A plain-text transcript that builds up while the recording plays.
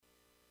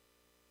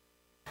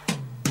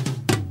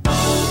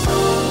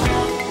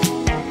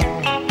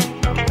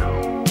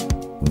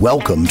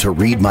Welcome to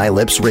Read My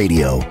Lips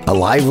Radio, a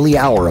lively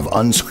hour of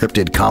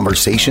unscripted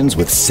conversations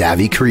with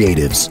savvy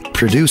creatives.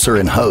 Producer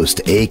and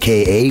host,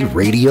 aka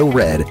Radio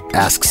Red,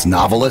 asks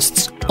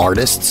novelists,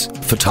 artists,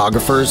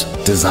 photographers,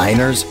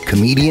 designers,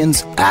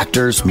 comedians,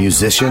 actors,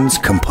 musicians,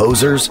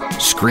 composers,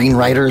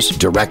 screenwriters,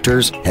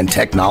 directors, and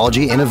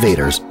technology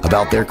innovators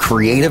about their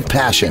creative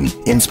passion,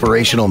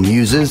 inspirational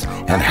muses,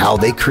 and how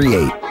they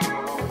create.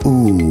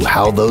 Ooh,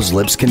 how those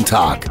lips can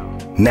talk.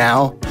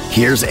 Now,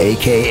 here's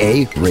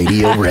AKA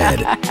Radio Red.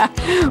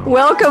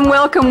 Welcome,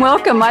 welcome,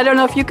 welcome. I don't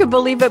know if you could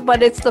believe it,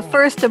 but it's the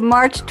 1st of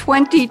March,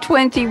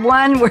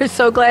 2021. We're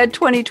so glad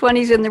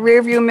 2020 is in the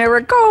rearview mirror.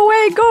 Go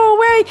away, go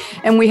away.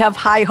 And we have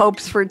high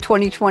hopes for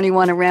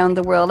 2021 around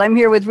the world. I'm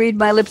here with Read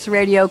My Lips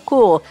Radio,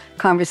 cool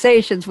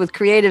conversations with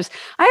creatives.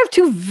 I have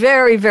two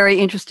very, very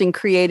interesting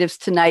creatives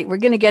tonight. We're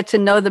going to get to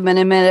know them in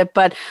a minute,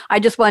 but I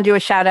just want to do a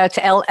shout out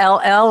to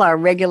LLL. Our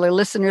regular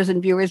listeners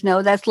and viewers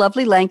know that's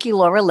lovely, lanky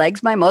Laura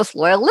Legs, my most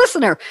loyal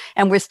listener.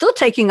 And we're still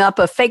taking up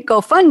a fake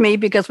GoFundMe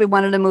because we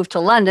wanted to move to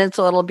London.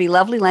 So it'll be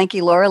lovely,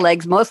 lanky Laura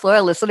Legs, most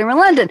loyal listener in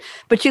London.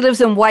 But she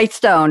lives in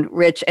Whitestone,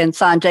 Rich and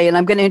Sanjay. And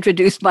I'm going to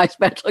introduce my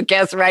special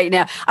guest right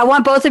now. I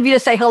want both of you to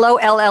say hello,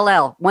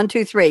 LLL. 1,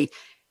 2, 3.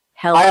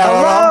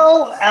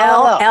 Hello.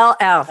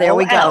 LLL. There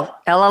we go.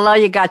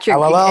 LLL, you got your...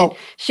 LLL.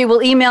 She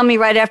will email me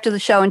right after the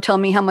show and tell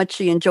me how much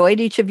she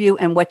enjoyed each of you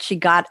and what she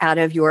got out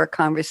of your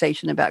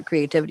conversation about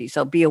creativity.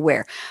 So be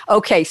aware.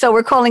 Okay, so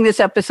we're calling this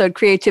episode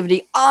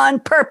Creativity on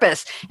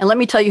Purpose. And let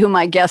me tell you who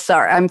my guests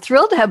are. I'm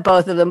thrilled to have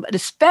both of them, but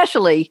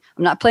especially,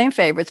 I'm not playing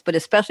favorites, but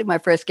especially my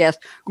first guest,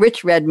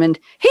 Rich Redmond.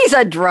 He's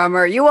a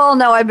drummer. You all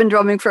know I've been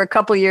drumming for a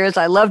couple of years.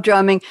 I love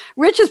drumming.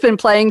 Rich has been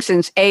playing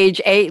since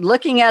age 8.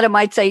 Looking at him,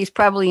 I'd say he's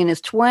probably in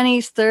his 20s,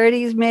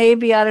 30s,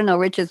 maybe. I don't know.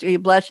 Rich, are you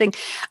blushing?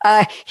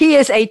 He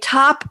is a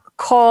top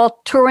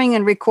call touring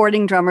and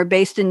recording drummer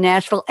based in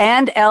Nashville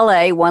and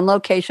LA. One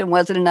location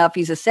wasn't enough.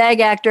 He's a SAG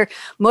actor,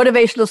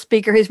 motivational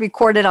speaker. He's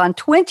recorded on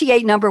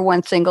 28 number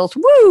one singles,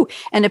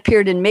 and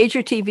appeared in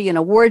major TV and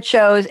award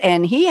shows.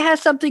 And he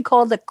has something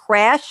called the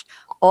Crash,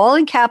 all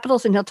in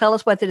capitals, and he'll tell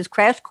us what it is,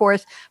 Crash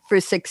Course for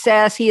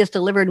Success. He has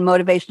delivered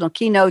motivational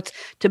keynotes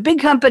to big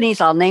companies.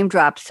 I'll name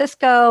drop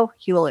Cisco,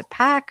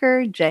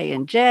 Hewlett-Packard,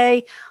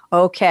 J&J.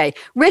 Okay.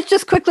 Rich,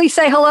 just quickly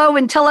say hello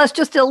and tell us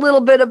just a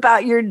little bit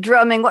about your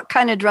drumming. What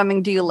kind of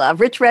drumming do you love?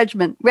 Rich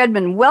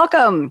Redmond,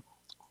 welcome.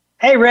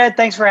 Hey, Red.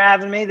 Thanks for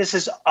having me. This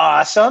is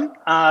awesome.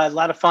 A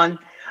lot of fun.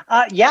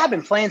 I've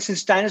been playing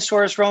since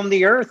dinosaurs roamed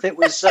the earth. It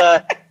was,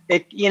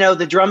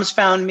 the drums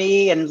found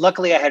me, and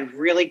luckily I had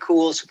really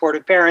cool,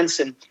 supportive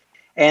parents,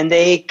 and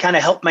they kind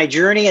of helped my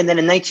journey. And then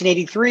in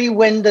 1983,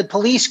 when the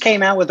Police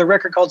came out with a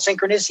record called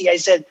Synchronicity, I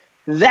said,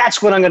 that's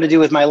what I'm going to do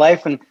with my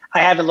life. And I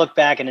haven't looked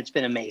back, and it's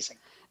been amazing.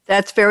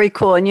 That's very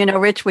cool. And,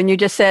 Rich, when you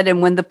just said,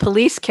 and when the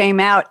Police came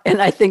out,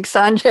 and I think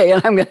Sanjay,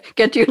 and I'm going to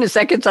get to you in a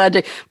second,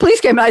 Sanjay,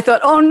 Police came out, I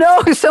thought, oh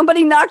no,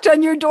 somebody knocked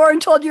on your door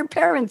and told your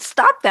parents,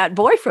 stop that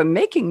boy from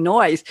making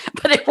noise.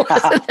 But it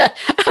wasn't that.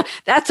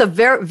 That's a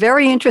very,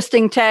 very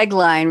interesting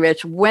tagline,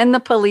 Rich. When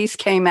the Police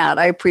came out,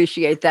 I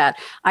appreciate that.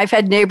 I've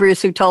had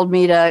neighbors who told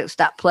me to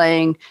stop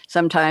playing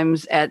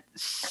sometimes at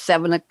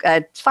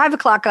 5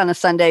 o'clock on a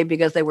Sunday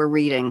because they were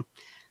reading.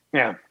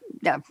 Yeah.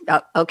 Yeah.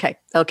 Okay.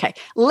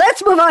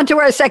 Let's move on to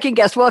our second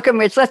guest. Welcome,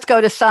 Rich. Let's go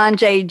to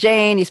Sanjay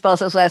Jain. He spells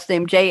his last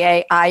name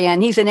Jain.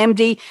 He's an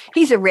MD.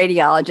 He's a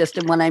radiologist.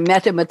 And when I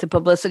met him at the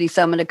Publicity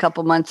Summit a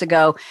couple months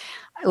ago,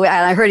 and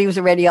I heard he was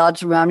a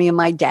radiologist around me and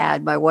my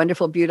dad, my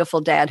wonderful, beautiful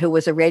dad, who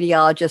was a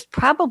radiologist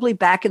probably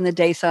back in the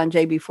day,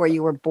 Sanjay, before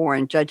you were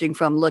born, judging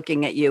from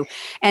looking at you.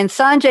 And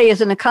Sanjay is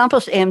an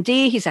accomplished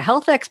MD. He's a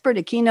health expert,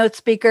 a keynote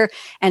speaker,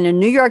 and a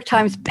New York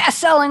Times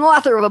bestselling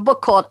author of a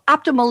book called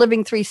Optimal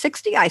Living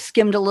 360. I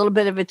skimmed a little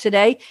bit of it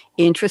today.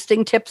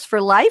 Interesting tips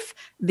for life,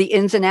 the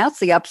ins and outs,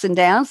 the ups and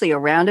downs, the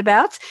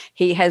roundabouts.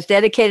 He has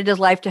dedicated his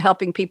life to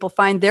helping people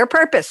find their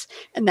purpose.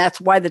 And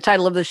that's why the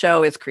title of the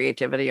show is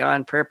Creativity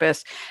on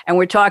Purpose. And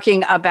we're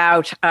talking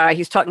about,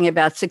 he's talking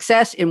about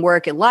success in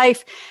work and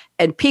life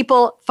and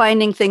people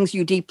finding things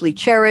you deeply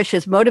cherish.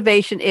 His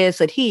motivation is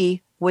that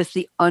he was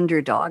the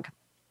underdog.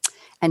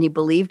 And he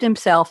believed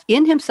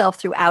in himself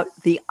throughout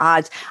the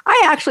odds.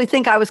 I actually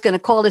think I was going to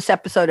call this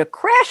episode a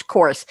crash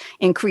course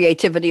in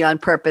creativity on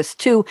purpose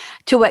to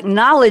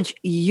acknowledge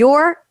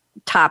your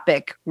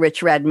topic,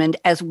 Rich Redmond,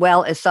 as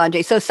well as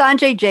Sanjay. So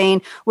Sanjay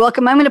Jain,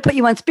 welcome. I'm going to put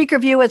you on speaker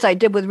view as I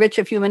did with Rich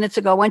a few minutes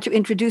ago. Why don't you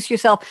introduce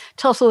yourself?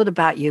 Tell us a little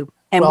about you.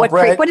 And what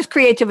does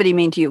creativity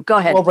mean to you? Go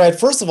ahead. Well, Brad,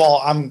 first of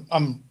all,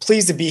 I'm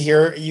pleased to be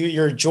here.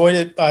 You're a joy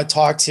to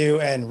talk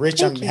to, and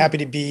Rich, I'm happy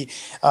to be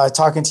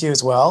talking to you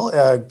as well,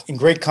 in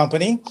great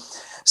company.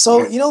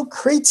 So,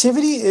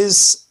 creativity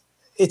it's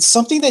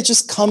something that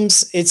just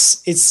comes.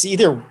 It's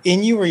either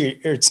in you or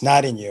it's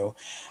not in you.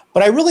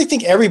 But I really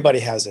think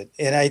everybody has it,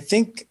 and I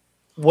think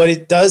what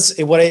it does,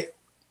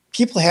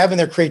 people have in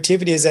their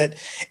creativity is that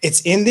it's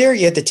in there.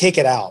 You have to take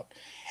it out,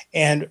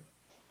 and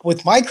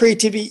with my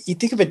creativity, you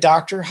think of a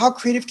doctor, how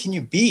creative can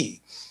you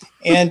be?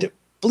 And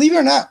believe it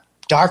or not,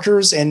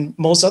 doctors and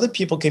most other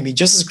people can be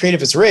just as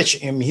creative as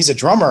Rich. I mean, he's a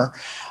drummer,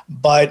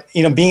 but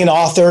being an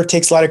author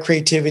takes a lot of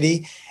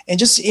creativity, and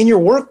just in your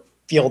work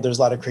field, there's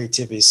a lot of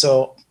creativity.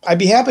 So I'd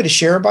be happy to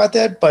share about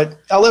that, but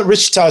I'll let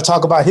Rich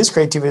talk about his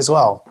creativity as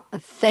well.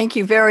 Thank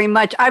you very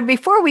much.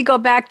 Before we go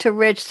back to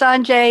Rich,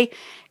 Sanjay,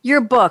 your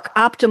book,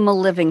 Optimal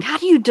Living, how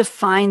do you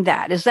define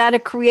that? Is that a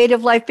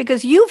creative life?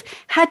 Because you've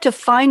had to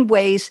find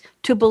ways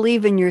to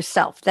believe in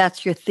yourself.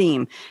 That's your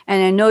theme.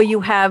 And I know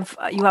you have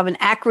an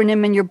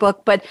acronym in your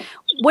book, but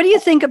what do you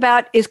think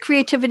about, is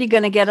creativity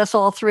going to get us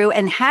all through?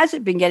 And has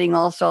it been getting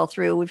us all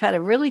through? We've had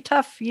a really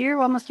tough year,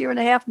 almost year and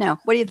a half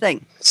now. What do you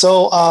think?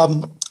 So,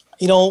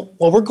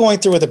 what we're going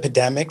through with the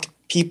pandemic,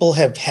 people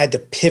have had to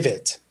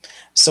pivot.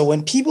 So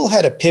when people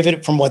had to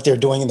pivot from what they're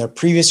doing in their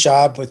previous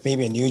job with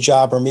maybe a new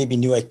job or maybe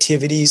new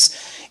activities,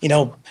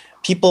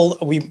 people,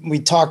 we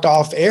talked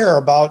off air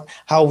about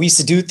how we used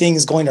to do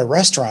things going to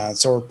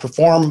restaurants or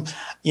perform,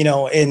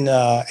 in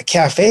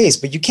cafes,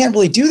 but you can't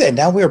really do that.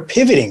 Now we're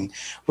pivoting.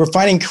 We're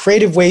finding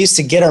creative ways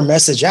to get our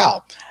message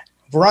out.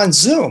 We're on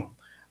Zoom.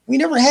 We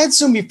never had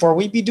Zoom before.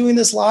 We'd be doing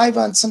this live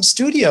on some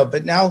studio,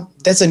 but now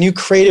that's a new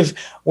creative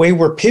way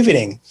we're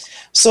pivoting.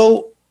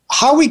 So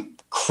how we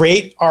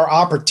create our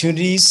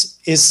opportunities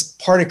is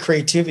part of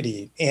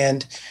creativity.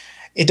 And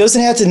it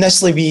doesn't have to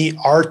necessarily be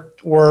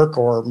artwork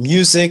or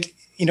music.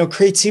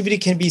 Creativity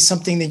can be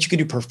something that you can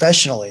do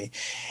professionally.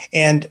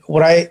 And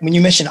when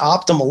you mention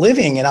optimal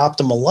living and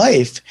optimal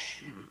life,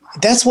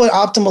 that's what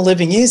optimal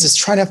living is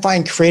trying to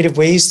find creative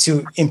ways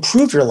to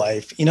improve your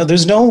life.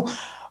 There's no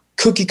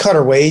cookie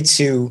cutter way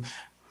to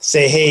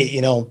say, hey,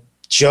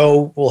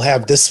 Joe will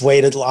have this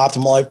way to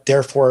optimal life,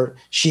 therefore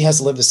she has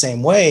to live the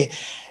same way.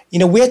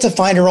 We have to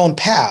find our own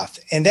path,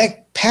 and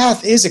that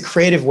path is a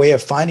creative way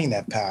of finding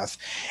that path.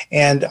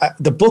 And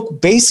the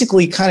book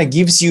basically kind of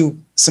gives you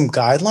some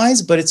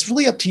guidelines, but it's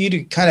really up to you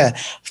to kind of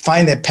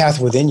find that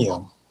path within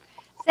you.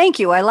 Thank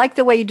you. I like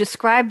the way you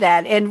described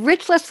that. And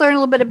Rich, let's learn a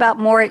little bit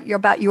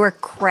about your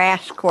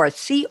crash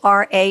course,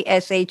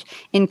 CRASH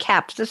in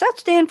caps. Does that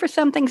stand for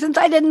something? Since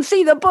I didn't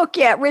see the book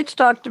yet, Rich,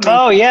 talk to me.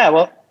 Oh yeah,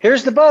 well,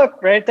 here's the book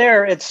right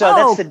there. It's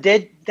that's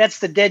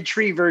the dead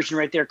tree version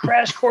right there.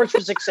 Crash Course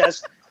for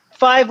Success.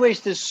 5 ways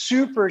to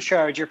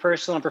supercharge your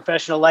personal and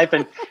professional life.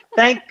 And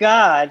thank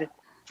God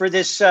for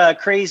this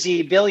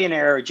crazy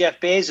billionaire, Jeff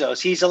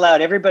Bezos. He's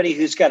allowed everybody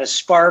who's got a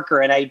spark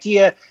or an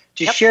idea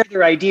to share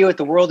their idea with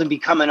the world and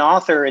become an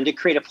author and to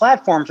create a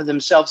platform for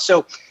themselves.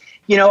 So,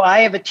 I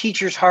have a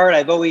teacher's heart.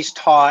 I've always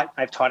taught.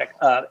 I've taught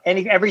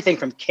everything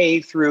from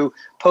K through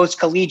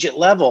post-collegiate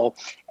level.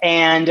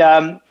 And,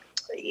 I've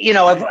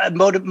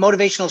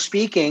motivational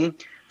speaking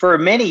for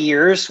many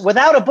years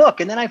without a book.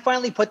 And then I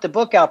finally put the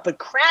book out, but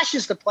Crash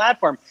is the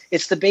platform.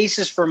 It's the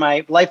basis for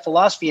my life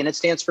philosophy, and it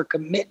stands for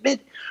commitment,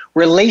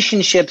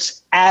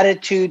 relationships,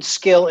 attitude,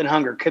 skill, and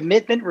hunger.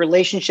 Commitment,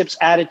 relationships,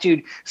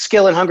 attitude,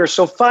 skill, and hunger.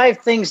 So 5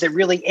 things that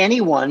really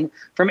anyone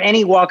from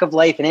any walk of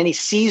life and any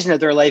season of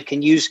their life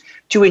can use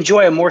to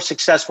enjoy a more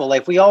successful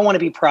life. We all want to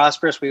be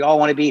prosperous. We all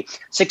want to be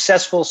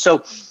successful.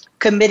 So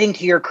committing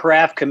to your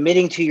craft,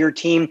 committing to your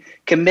team,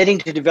 committing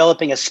to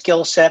developing a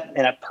skill set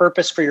and a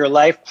purpose for your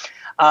life.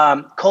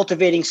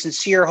 Cultivating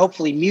sincere,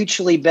 hopefully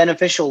mutually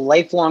beneficial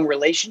lifelong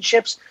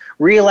relationships,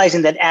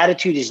 realizing that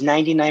attitude is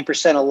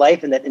 99% of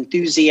life and that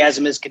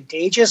enthusiasm is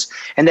contagious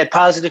and that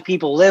positive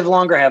people live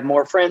longer, have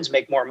more friends,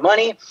 make more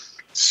money.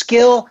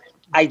 Skill,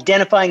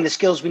 identifying the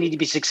skills we need to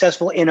be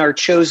successful in our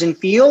chosen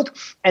field,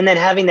 and then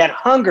having that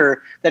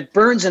hunger that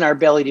burns in our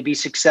belly to be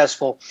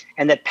successful,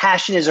 and that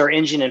passion is our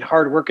engine and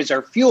hard work is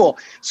our fuel.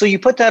 So you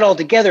put that all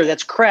together,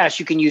 that's Crash.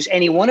 You can use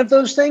any one of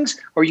those things,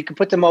 or you can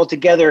put them all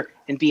together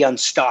and be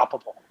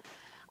unstoppable.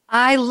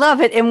 I love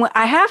it. And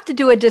I have to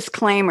do a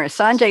disclaimer.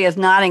 Sanjay is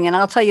nodding, and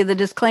I'll tell you the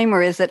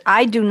disclaimer is that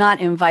I do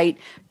not invite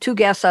 2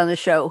 guests on the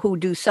show who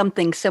do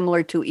something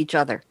similar to each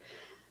other.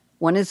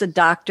 One is a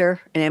doctor,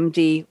 an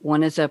MD.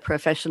 One is a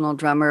professional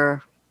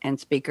drummer and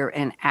speaker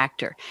and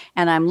actor.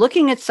 And I'm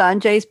looking at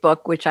Sanjay's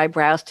book, which I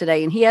browsed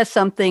today, and he has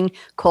something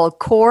called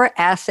Core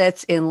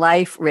Assets in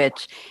Life,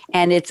 Rich.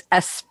 And it's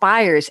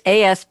Aspires,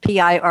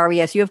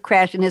 ASPIRES. You have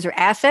Crash, and his are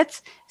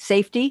assets,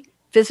 safety,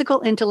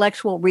 physical,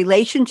 intellectual,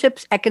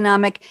 relationships,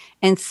 economic,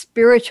 and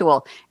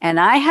spiritual. And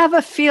I have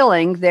a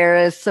feeling there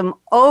is some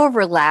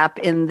overlap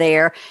in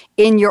there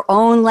in your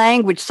own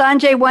language.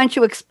 Sanjay, why don't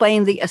you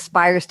explain the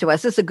Aspires to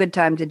us? This is a good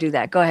time to do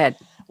that. Go ahead.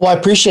 Well, I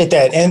appreciate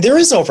that. And there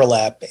is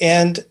overlap.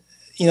 And,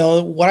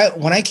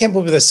 when I came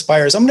up with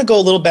Aspires, I'm going to go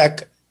a little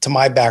back to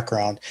my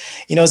background.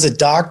 As a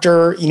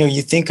doctor,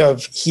 you think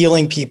of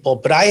healing people,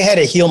 but I had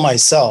to heal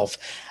myself.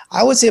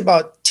 I would say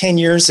about 10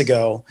 years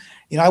ago,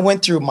 I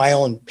went through my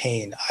own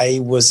pain. I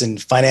was in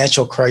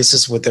financial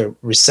crisis with a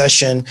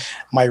recession.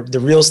 The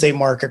real estate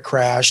market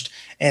crashed,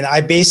 and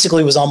I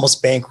basically was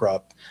almost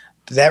bankrupt.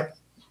 That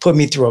put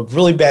me through a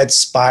really bad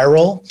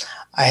spiral.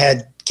 I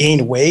had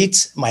gained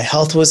weight. My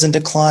health was in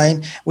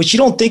decline, which you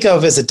don't think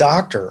of as a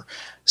doctor.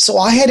 So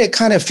I had to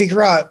kind of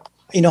figure out,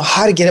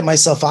 how to get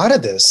myself out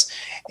of this.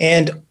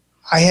 And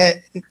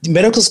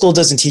medical school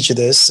doesn't teach you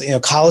this,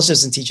 college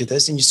doesn't teach you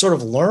this, and you sort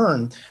of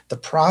learn the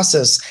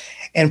process.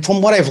 And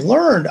from what I've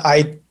learned,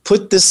 I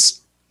put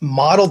this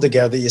model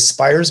together, the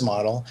Aspires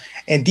model,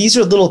 and these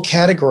are little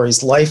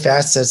categories, life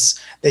assets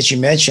that you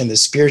mentioned, the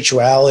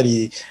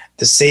spirituality,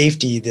 the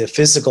safety, the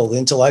physical, the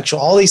intellectual,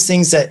 all these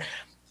things that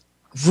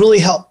really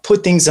help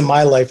put things in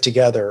my life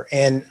together.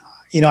 And,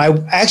 I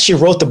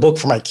actually wrote the book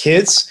for my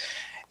kids,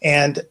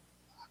 and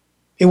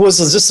it was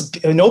just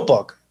a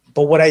notebook.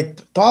 But what I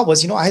thought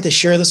was, I had to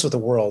share this with the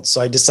world.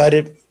 So I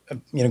decided,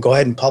 go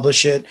ahead and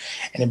publish it,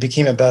 and it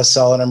became a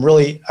bestseller. And I'm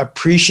really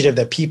appreciative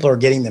that people are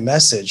getting the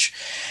message.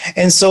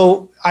 And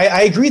so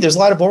I agree, there's a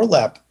lot of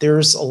overlap.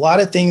 There's a lot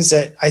of things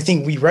that I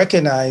think we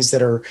recognize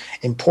that are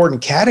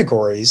important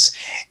categories.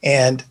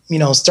 And,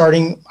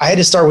 I had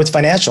to start with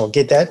financial,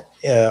 get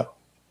that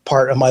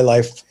part of my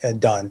life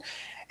done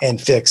and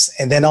fixed,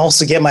 and then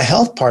also get my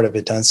health part of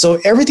it done.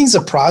 So everything's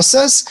a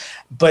process,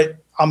 but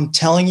I'm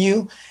telling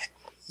you,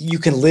 you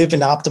can live an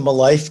optimal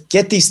life,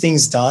 get these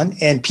things done,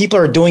 and people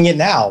are doing it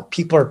now.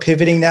 People are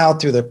pivoting now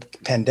through the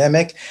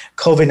pandemic,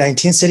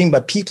 COVID-19 sitting,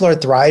 but people are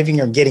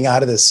thriving or getting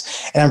out of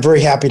this, and I'm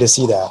very happy to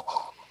see that.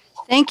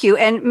 Thank you.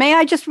 And may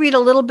I just read a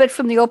little bit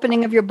from the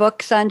opening of your book,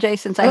 Sanjay,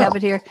 since I have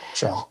it here?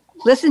 Sure.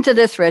 Listen to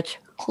this, Rich.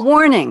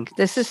 Warning.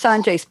 This is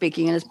Sanjay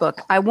speaking in his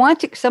book.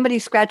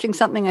 Somebody's scratching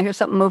something. I hear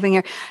something moving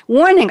here.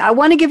 Warning. I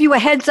want to give you a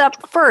heads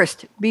up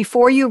first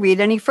before you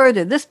read any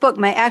further. This book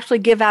may actually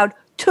give out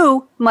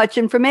too much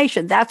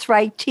information. That's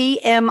right,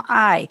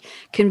 TMI.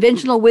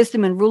 Conventional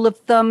wisdom and rule of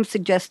thumb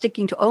suggest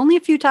sticking to only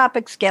a few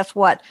topics. Guess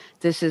what?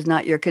 This is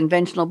not your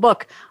conventional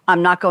book.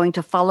 I'm not going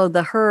to follow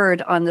the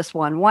herd on this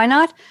one. Why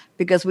not?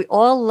 Because we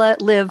all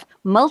live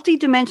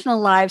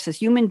multidimensional lives as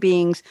human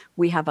beings.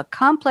 We have a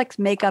complex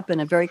makeup in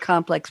a very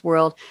complex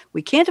world.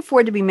 We can't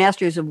afford to be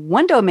masters of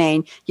one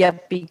domain,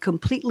 yet be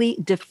completely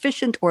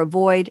deficient or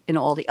void in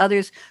all the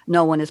others.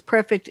 No one is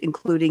perfect,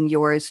 including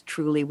yours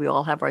truly. We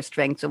all have our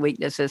strengths and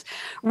weaknesses.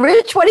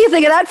 Rich, what do you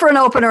think of that for an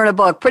opener in a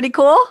book? Pretty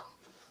cool?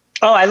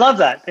 Oh, I love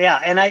that.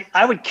 Yeah. And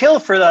I would kill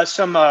for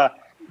some,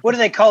 what do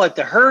they call it?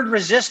 The herd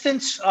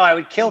resistance. Oh, I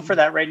would kill for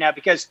that right now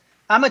because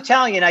I'm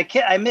Italian.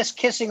 I miss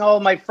kissing all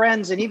my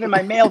friends and even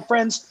my male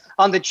friends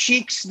on the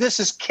cheeks. This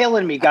is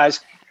killing me,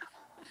 guys.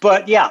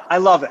 But yeah, I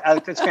love it.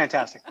 It's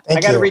fantastic. I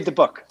got to read the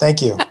book.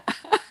 Thank you.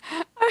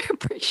 I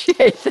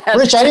appreciate that.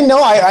 Rich, I didn't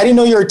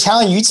know you're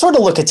Italian. You sort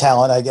of look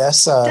Italian, I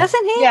guess.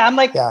 Doesn't he? Yeah,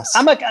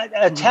 I'm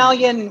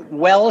Italian,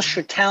 Welsh,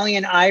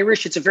 Italian,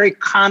 Irish. It's a very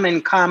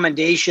common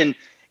commendation.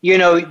 You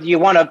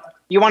want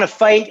to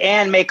fight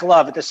and make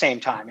love at the same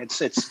time.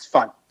 It's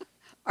fun.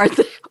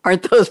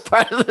 Aren't those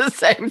part of the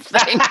same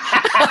thing?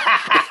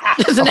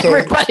 Doesn't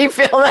everybody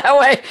feel that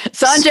way?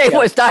 Sanjay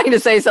was dying to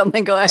say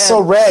something. Go ahead.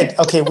 So, Red,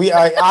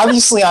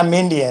 I'm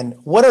Indian.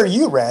 What are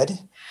you, Red?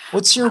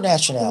 What's your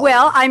nationality?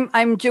 Well,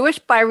 I'm Jewish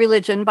by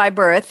religion, by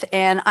birth,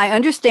 and I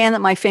understand that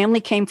my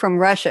family came from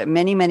Russia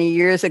many, many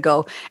years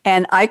ago,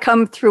 and I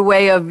come through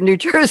way of New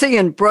Jersey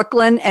and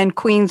Brooklyn and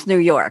Queens, New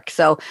York.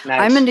 So nice.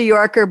 I'm a New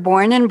Yorker,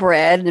 born and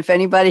bred, and if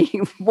anybody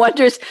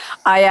wonders,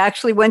 I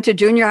actually went to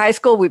junior high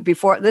school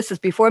before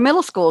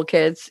middle school,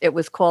 kids. It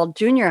was called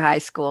junior high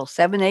school,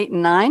 7, 8,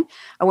 and 9.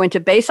 I went to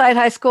Bayside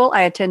High School.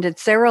 I attended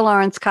Sarah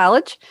Lawrence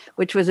College,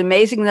 which was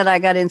amazing that I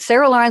got in.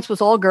 Sarah Lawrence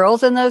was all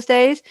girls in those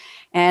days.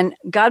 And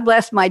God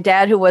bless my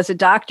dad, who was a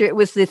doctor. It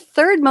was the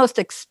third most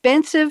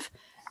expensive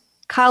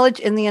college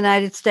in the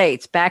United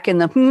States back in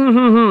the,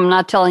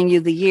 not telling you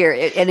the year.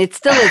 And it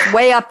still is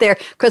way up there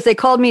because they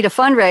called me to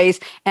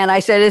fundraise. And I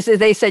said,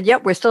 they said,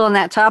 yep, we're still in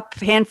that top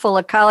handful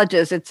of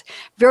colleges. It's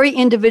very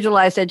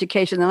individualized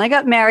education. Then I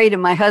got married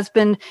and my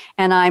husband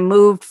and I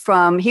moved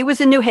he was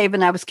in New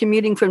Haven. I was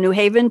commuting from New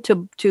Haven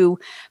to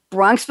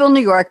Bronxville,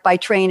 New York by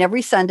train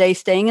every Sunday,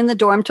 staying in the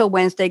dorm till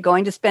Wednesday,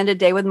 going to spend a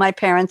day with my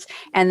parents.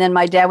 And then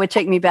my dad would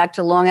take me back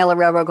to Long Island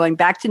Railroad, going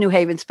back to New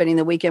Haven, spending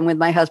the weekend with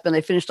my husband.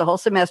 I finished a whole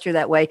semester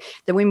that way.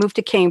 Then we moved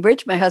to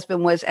Cambridge. My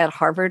husband was at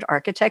Harvard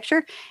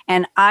Architecture.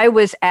 And he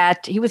was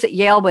at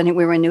Yale when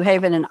we were in New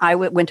Haven. And I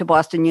went to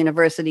Boston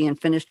University and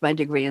finished my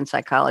degree in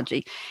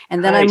psychology.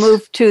 And then nice. I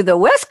moved to the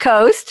West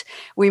Coast.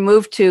 We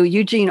moved to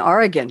Eugene,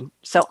 Oregon.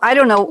 So I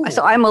don't know.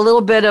 So I'm a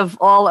little bit of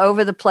all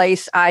over the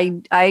place.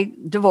 I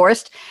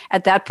divorced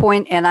at that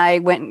point, and I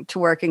went to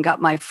work and got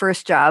my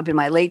first job in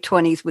my late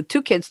 20s with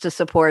 2 kids to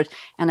support,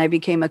 and I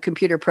became a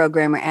computer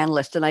programmer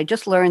analyst. And I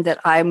just learned that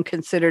I'm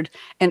considered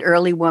an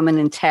early woman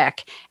in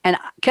tech. And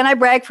can I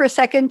brag for a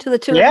second to the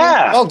two of you?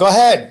 Yeah. Oh, go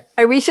ahead.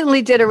 I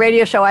recently did a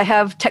radio show. I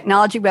have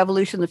Technology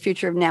Revolution, the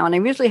Future of Now. And I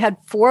usually had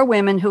 4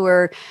 women who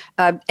are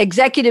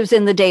executives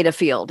in the data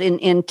field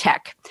in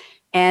tech.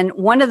 And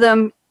one of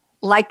them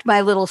liked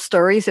my little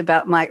stories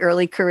about my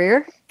early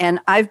career. And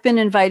I've been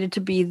invited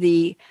to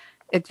be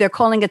they're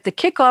calling it the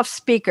kickoff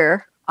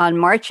speaker on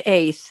March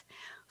 8th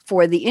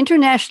for the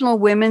International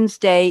Women's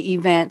Day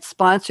event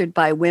sponsored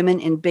by Women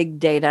in Big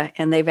Data.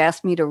 And they've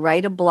asked me to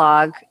write a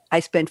blog. I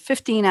spent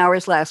 15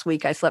 hours last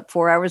week. I slept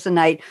 4 hours a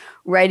night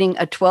writing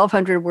a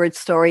 1,200-word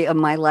story of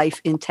my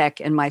life in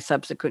tech and my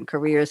subsequent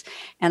careers.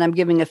 And I'm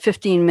giving a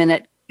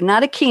 15-minute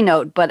not a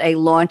keynote, but a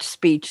launch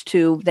speech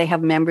to, they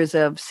have members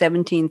of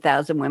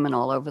 17,000 women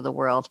all over the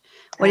world.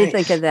 What do you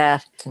think of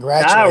that?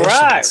 Congratulations. All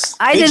right.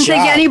 I didn't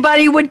think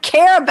anybody would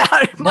care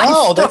about my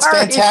story. That's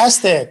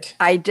fantastic.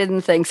 I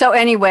didn't think. So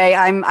anyway,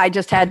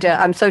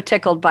 I'm so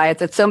tickled by it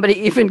that somebody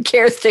even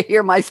cares to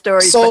hear my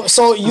story.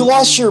 So you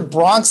lost your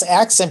Bronx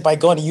accent by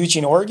going to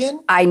Eugene, Oregon?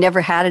 I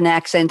never had an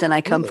accent, and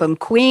I come from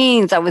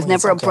Queens. I was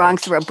never a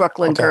Bronx or a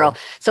Brooklyn girl.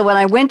 So when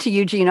I went to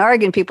Eugene,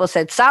 Oregon, people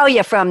said, "So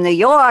you're from New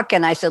York?"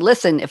 And I said,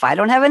 "Listen, if I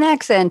don't have an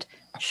accent,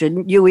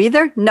 shouldn't you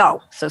either?"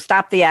 No. So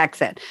stop the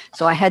accent.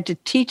 So I had to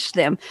teach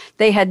them.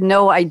 They had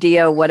no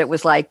idea what it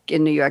was like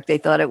in New York. They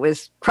thought it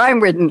was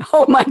crime-ridden.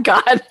 Oh, my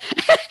God.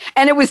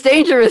 And it was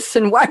dangerous.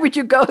 And why would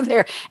you go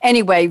there?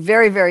 Anyway,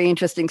 very, very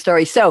interesting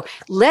story. So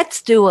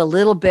let's do a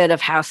little bit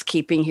of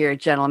housekeeping here,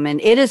 gentlemen.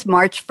 It is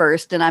March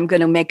 1st, and I'm going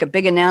to make a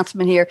big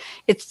announcement here.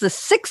 It's the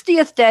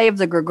 60th day of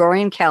the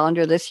Gregorian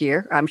calendar this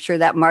year. I'm sure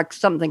that marks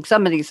something.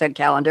 Somebody said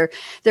calendar.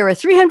 There are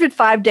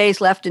 305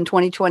 days left in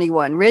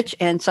 2021. Rich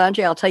and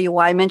Sanjay, I'll tell you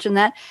why I mention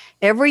that.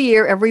 Every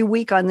year, every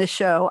week on this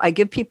show, I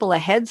give people a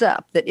heads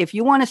up that if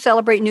you want to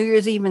celebrate New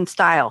Year's Eve in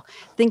style,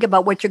 think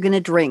about what you're going to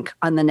drink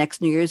on the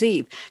next New Year's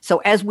Eve. So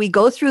as we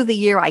go through the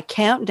year, I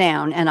count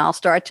down and I'll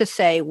start to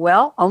say,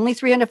 well, only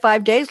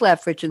 305 days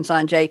left, Rich and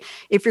Sanjay.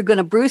 If you're going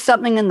to brew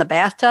something in the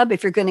bathtub,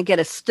 if you're going to get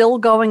a still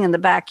going in the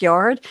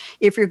backyard,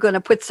 if you're going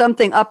to put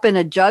something up in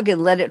a jug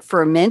and let it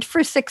ferment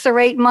for 6 or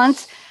 8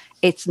 months,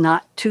 it's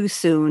not too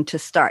soon to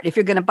start. If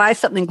you're going to buy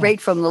something great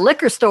from the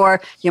liquor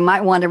store, you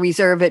might want to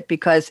reserve it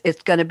because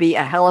it's going to be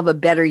a hell of a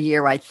better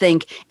year, I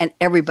think, and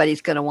everybody's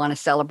going to want to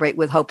celebrate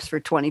with hopes for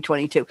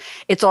 2022.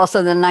 It's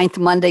also the 9th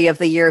Monday of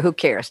the year. Who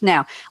cares?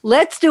 Now,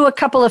 let's do a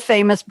couple of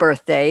famous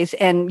birthdays,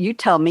 and you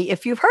tell me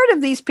if you've heard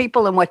of these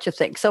people and what you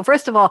think. So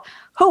first of all,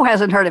 who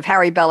hasn't heard of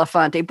Harry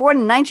Belafonte? Born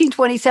in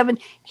 1927,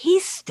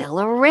 he's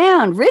still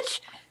around. Rich,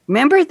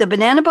 remember the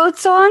Banana Boat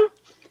song?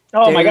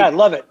 Oh, my God,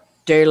 love it.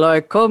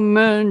 Daylight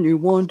coming, you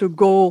want to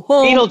go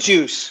home.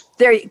 Beetlejuice.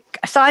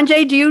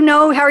 Sanjay, do you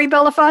know Harry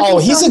Belafonte? Oh,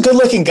 he's a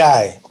good-looking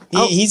guy.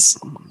 He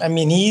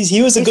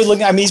was a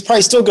good-looking. I mean, he's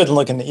probably still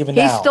good-looking even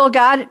now.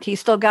 He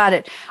still got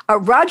it.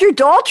 Roger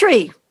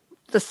Daltrey,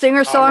 the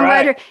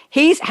singer-songwriter.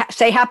 Right.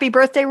 Say happy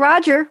birthday,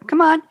 Roger.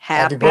 Come on.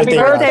 Happy birthday,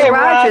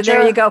 Roger.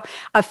 There you go.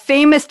 A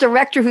famous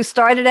director who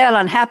started out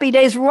on Happy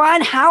Days.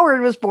 Ron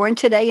Howard was born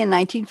today in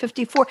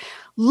 1954.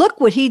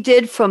 Look what he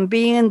did from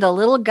being the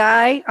little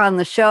guy on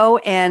the show.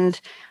 And,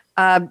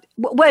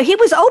 he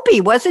was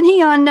Opie, wasn't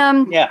he? On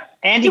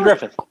Andy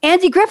Griffith.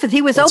 Andy Griffith.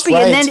 He was Opie.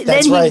 Right. And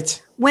then he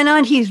went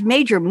on. He's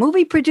major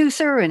movie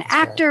producer and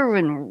actor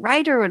and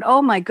writer. And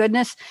oh, my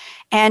goodness.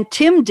 And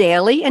Tim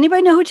Daly.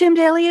 Anybody know who Tim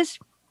Daly is?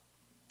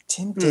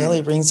 Tim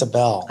Daly rings a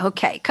bell.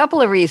 Okay, a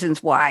couple of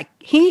reasons why.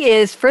 He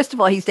is, first of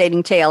all, he's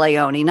dating Téa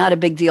Leoni, not a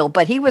big deal,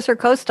 but he was her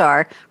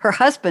co-star, her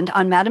husband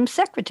on Madam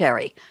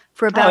Secretary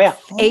for about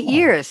 8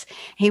 years.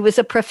 He was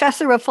a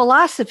professor of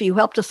philosophy who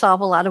helped to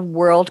solve a lot of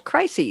world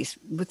crises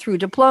through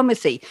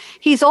diplomacy.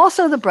 He's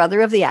also the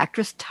brother of the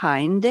actress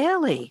Tyne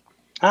Daly.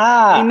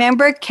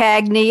 Remember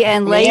Cagney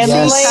and Lacey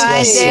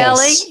Tyne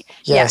Daly?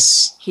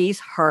 Yes. He's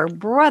her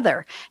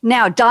brother.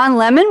 Now, Don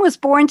Lemon was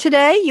born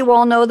today. You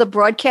all know the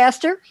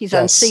broadcaster. He's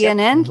on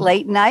CNN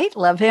late night.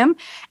 Love him.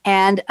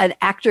 And an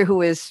actor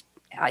who is,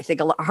 I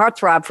think, a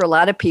heartthrob for a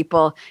lot of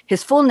people.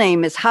 His full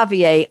name is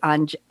Javier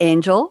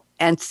Angel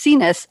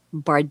Encinas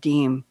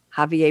Bardem.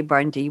 Javier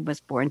Bardem was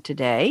born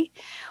today.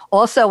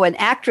 Also, an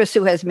actress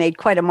who has made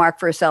quite a mark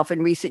for herself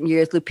in recent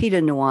years,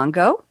 Lupita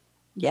Nyong'o.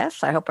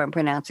 Yes, I hope I'm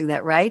pronouncing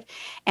that right.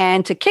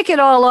 And to kick it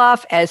all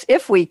off, as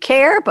if we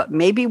care, but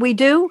maybe we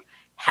do,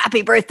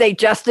 happy birthday,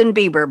 Justin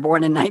Bieber,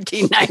 born in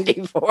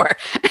 1994.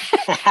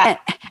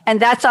 and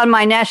that's on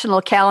my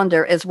national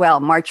calendar as well.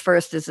 March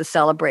 1st is a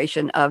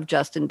celebration of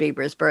Justin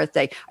Bieber's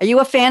birthday. Are you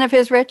a fan of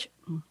his, Rich?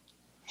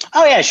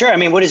 Oh, yeah, sure. I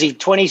mean, what is he,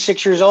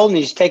 26 years old, and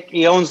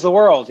he owns the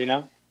world, you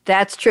know?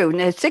 That's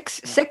true.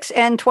 6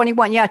 and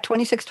 21. Yeah,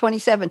 26,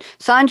 27.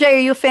 Sanjay, are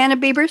you a fan of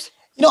Bieber's?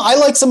 You know, I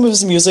like some of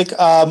his music.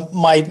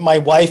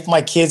 My wife,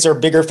 my kids are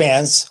bigger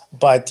fans,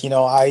 but, you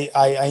know, I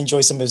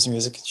enjoy some of his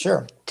music.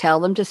 Sure. Tell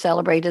them to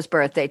celebrate his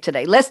birthday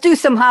today. Let's do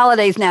some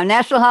holidays now.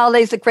 National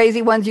holidays, the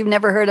crazy ones you've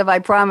never heard of, I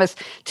promise.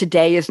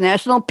 Today is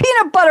National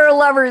Peanut Butter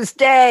Lovers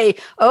Day.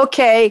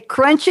 Okay,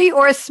 crunchy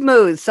or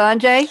smooth?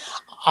 Sanjay?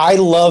 I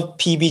love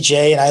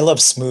PBJ and I love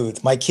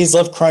smooth. My kids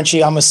love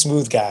crunchy. I'm a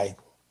smooth guy.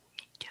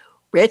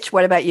 Rich,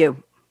 what about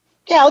you?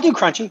 Yeah, I'll do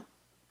crunchy.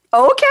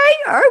 Okay,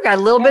 all right, got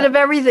a little bit of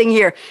everything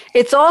here.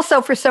 It's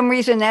also, for some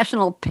reason,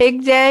 National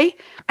Pig Day.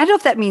 I don't know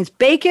if that means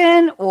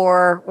bacon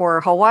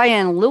or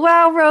Hawaiian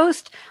luau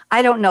roast.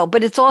 I don't know,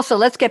 but it's also,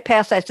 let's get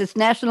past that.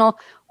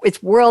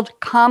 It's World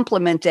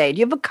Compliment Day. Do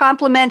you have a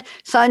compliment,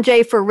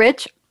 Sanjay, for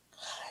Rich?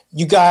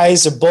 You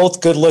guys are both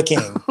good looking.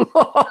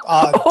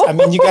 I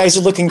mean, you guys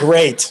are looking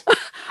great.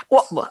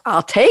 Well,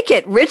 I'll take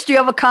it. Rich, do you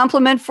have a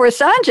compliment for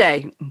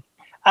Sanjay?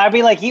 I'd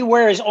be like, he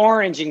wears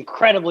orange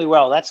incredibly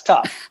well. That's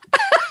tough.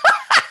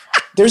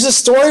 There's a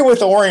story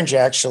with orange,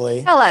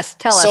 actually. Tell us.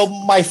 So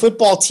my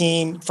football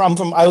team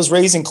I was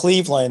raised in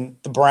Cleveland,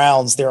 the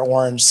Browns, they're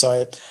orange.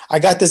 So I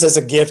got this as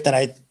a gift, and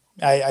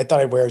I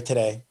thought I'd wear it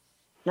today.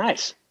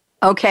 Nice.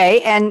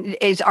 Okay, and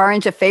is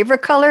orange a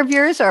favorite color of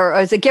yours, or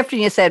is it a gift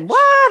and you said,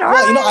 what?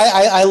 Well,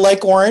 I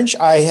like orange.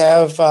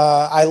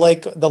 I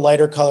like the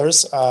lighter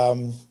colors.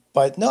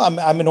 But no,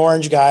 I'm an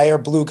orange guy or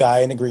blue guy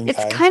and a green guy.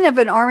 It's kind of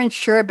an orange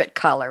sherbet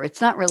color. It's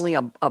not really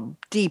a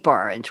deep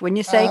orange. When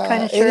you say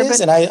kind of sherbet. It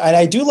is, and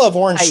I do love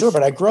orange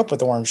sherbet. I grew up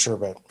with orange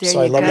sherbet,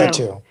 so I love that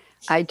too.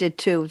 I did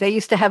too. They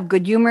used to have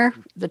Good Humor.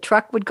 The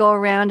truck would go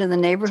around in the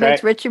neighborhoods.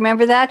 Right. Rich, you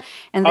remember that?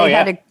 And they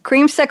had a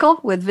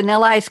creamsicle with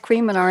vanilla ice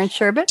cream and orange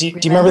sherbet. Do you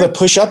remember the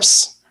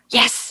push-ups?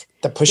 Yes.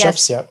 The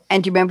push-ups, yeah.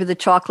 And do you remember the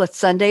chocolate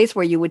sundaes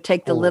where you would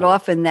take the lid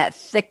off and that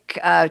thick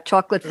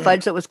chocolate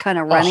fudge that was kind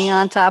of running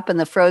on top and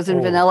the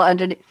frozen vanilla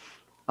underneath?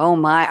 Oh,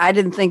 my. I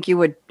didn't think you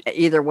would,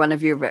 either one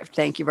of you.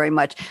 Thank you very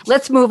much.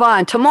 Let's move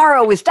on.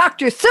 Tomorrow is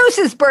Dr.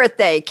 Seuss's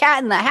birthday,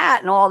 Cat in the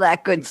Hat and all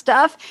that good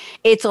stuff.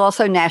 It's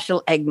also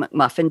National Egg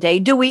McMuffin Day.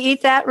 Do we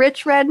eat that,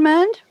 Rich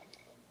Redmond?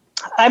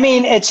 I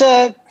mean, it's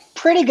a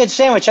pretty good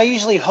sandwich. I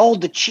usually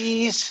hold the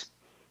cheese.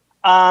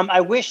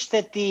 I wish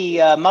that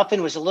the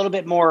muffin was a little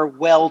bit more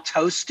well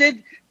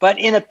toasted, but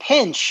in a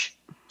pinch,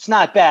 it's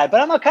not bad.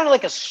 But I'm kind of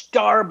like a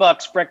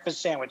Starbucks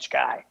breakfast sandwich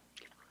guy.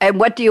 And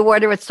what do you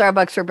order at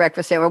Starbucks for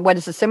breakfast sandwich? What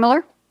is it,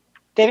 similar?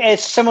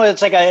 It's similar.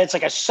 It's like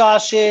a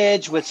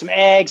sausage with some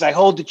eggs. I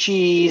hold the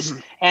cheese,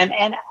 and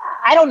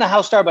I don't know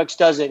how Starbucks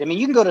does it. I mean,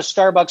 you can go to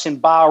Starbucks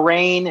in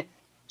Bahrain,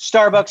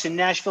 Starbucks in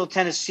Nashville,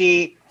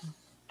 Tennessee.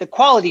 The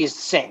quality is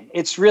the same.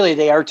 It's really,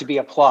 they are to be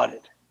applauded.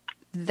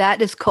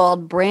 That is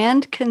called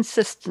brand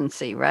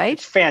consistency, right?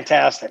 It's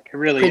fantastic. It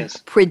really is.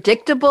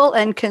 Predictable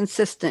and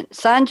consistent.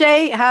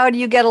 Sanjay, how do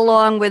you get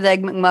along with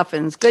Egg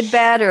McMuffins? Good,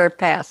 bad, or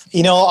pass?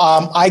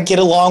 I get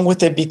along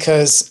with it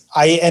because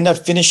I end up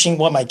finishing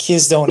what my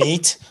kids don't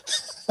eat.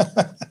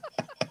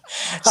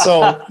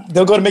 So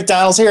they'll go to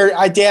McDonald's. Here,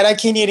 Dad, I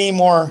can't eat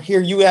anymore.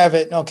 Here, you have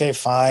it. Okay,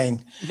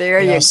 fine.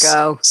 There you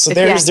go. So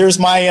there's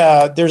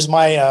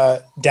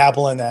my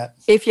dabble in that.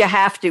 If you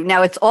have to.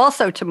 Now it's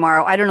also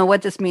tomorrow. I don't know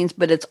what this means,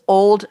 but it's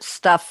Old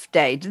Stuff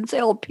Day. It didn't say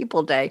Old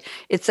People Day.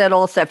 It said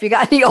old stuff. You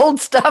got any old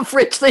stuff,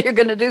 Rich, that you're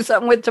going to do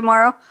something with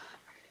tomorrow?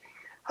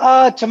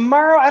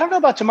 Tomorrow, I don't know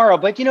about tomorrow,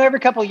 but every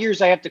couple of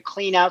years I have to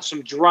clean out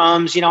some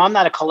drums. I'm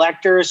not a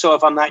collector, so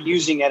if I'm not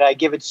using it, I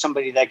give it to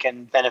somebody that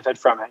can benefit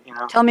from it.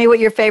 Tell me what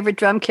your favorite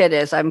drum kit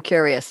is. I'm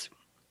curious.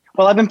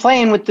 Well, I've been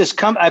playing with this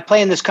I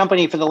play in this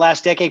company for the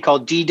last decade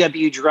called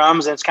DW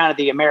Drums, and it's kind of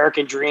the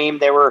American dream.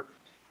 They were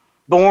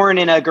born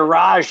in a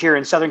garage here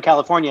in Southern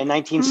California in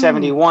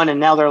 1971, and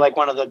now they're like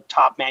one of the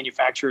top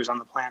manufacturers on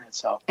the planet.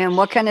 So. And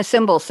what kind of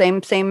cymbal?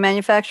 Same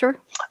manufacturer?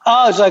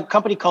 Oh, it's a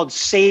company called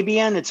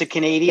Sabian. It's a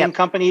Canadian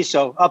company.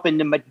 So up in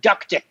the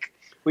Meductic,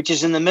 which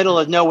is in the middle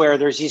of nowhere,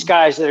 there's these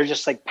guys that are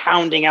just like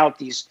pounding out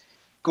these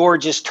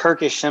gorgeous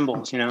Turkish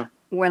cymbals,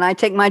 When I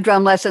take my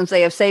drum lessons,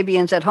 they have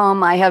Sabians at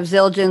home. I have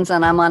Zildjians,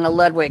 and I'm on a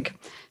Ludwig.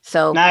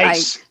 So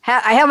nice.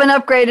 I haven't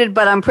upgraded,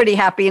 but I'm pretty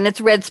happy. And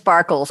it's red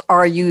sparkles.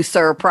 Are you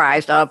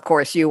surprised? Of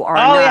course you are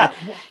not.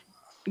 Yeah.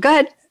 Go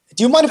ahead.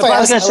 Do you mind if I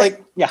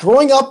ask,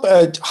 growing up,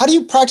 how do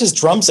you practice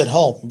drums at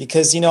home?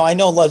 Because, I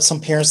know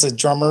some parents are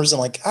drummers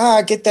and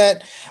get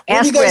that.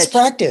 Where do you guys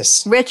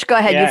practice? Rich, go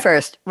ahead. You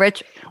first.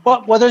 Rich.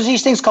 Well, there's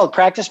these things called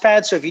practice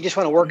pads. So if you just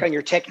want to work on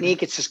your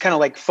technique, it's just kind of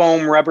like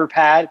foam rubber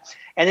pad.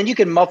 And then you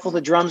can muffle the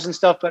drums and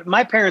stuff. But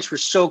my parents were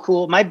so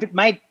cool. My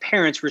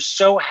parents were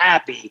so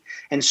happy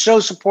and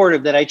so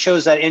supportive that I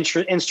chose that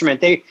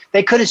instrument.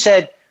 They could have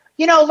said,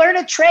 learn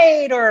a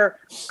trade or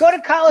go to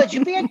college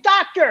and be a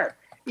doctor.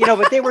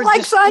 But they were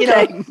like just,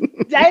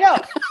 I know.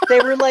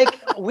 They were like,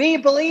 we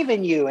believe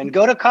in you and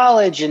go to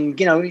college. And,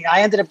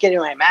 I ended up getting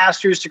my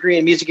master's degree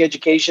in music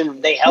education.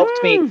 And they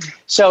helped me.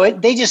 So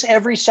they just,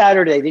 every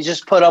Saturday, they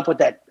just put up with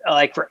that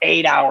for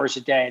 8 hours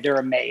a day. They're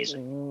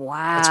amazing.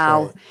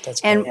 Wow.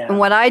 That's great. And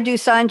what I do,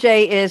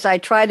 Sanjay, is I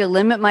try to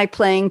limit my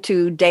playing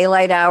to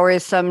daylight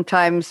hours,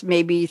 sometimes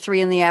maybe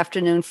 3 in the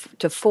afternoon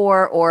to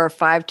 4 or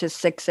 5 to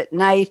 6 at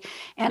night.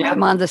 And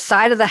I'm on the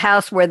side of the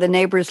house where the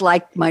neighbors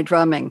like my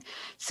drumming.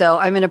 So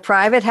I'm in a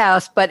private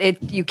house, but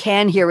you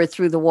can hear it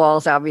through the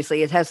walls,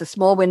 obviously. It has a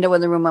small window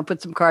in the room. I'll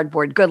put some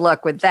cardboard. Good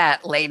luck with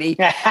that, lady.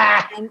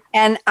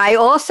 and I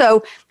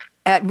also...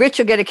 Rich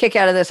will get a kick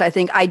out of this, I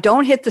think. I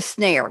don't hit the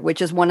snare,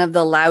 which is one of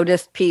the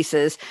loudest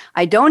pieces.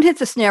 I don't hit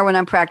the snare when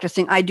I'm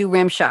practicing. I do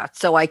rim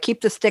shots. So I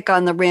keep the stick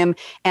on the rim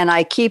and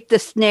I keep the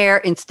snare,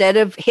 instead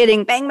of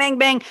hitting bang, bang,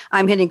 bang,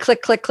 I'm hitting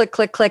click, click, click,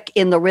 click, click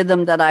in the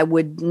rhythm that I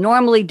would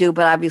normally do,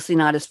 but obviously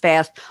not as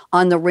fast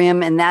on the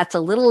rim. And that's a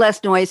little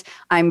less noise.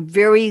 I'm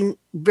very,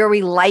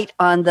 very light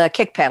on the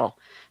kick pedal,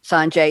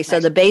 Sanjay.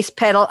 So the bass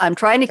pedal, I'm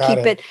trying to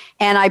keep it.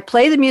 And I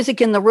play the music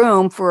in the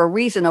room for a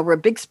reason, over a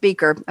big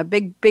speaker, a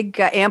big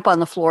amp on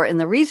the floor. And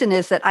the reason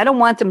is that I don't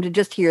want them to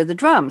just hear the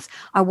drums.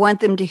 I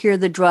want them to hear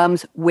the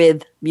drums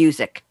with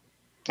music.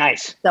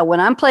 Nice. So when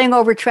I'm playing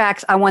over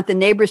tracks, I want the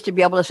neighbors to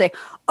be able to say,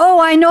 oh,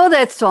 I know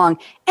that song.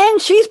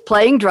 And she's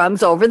playing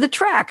drums over the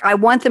track. I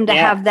want them to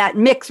have that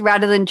mix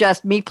rather than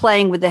just me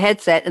playing with the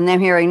headset and them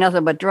hearing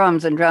nothing but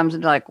drums and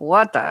like,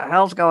 what the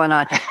hell's going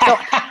on? So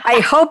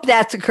I hope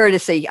that's a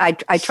courtesy.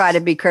 I try to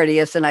be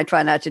courteous and I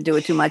try not to do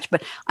it too much,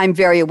 but I'm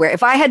very aware.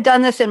 If I had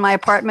done this in my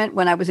apartment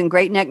when I was in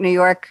Great Neck, New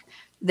York,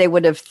 they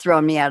would have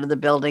thrown me out of the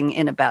building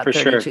in about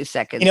 32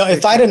 seconds.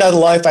 If I had another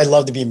life, I'd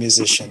love to be a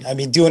musician. I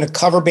mean, doing a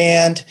cover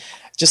band,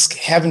 just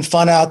having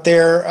fun out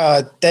there,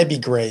 that'd be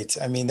great.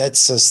 I mean,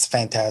 that's just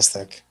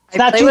fantastic. It's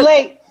not too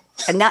late.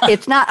 And now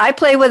it's not. I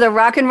play with a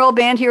rock and roll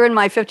band here in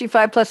my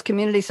 55 plus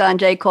community,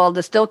 Sanjay, called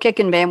the Still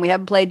Kickin' Band. We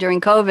haven't played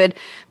during COVID,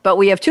 but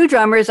we have 2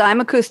 drummers.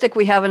 I'm acoustic.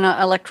 We have an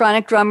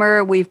electronic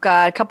drummer. We've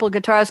got a couple of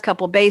guitars, a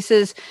couple of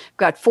basses. We've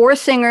got 4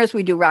 singers.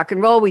 We do rock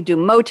and roll. We do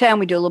Motown.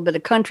 We do a little bit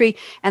of country.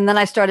 And then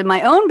I started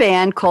my own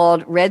band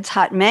called Red's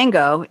Hot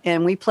Mango,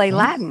 and we play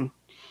Latin.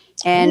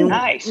 And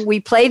we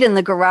played in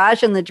the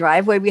garage in the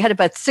driveway. We had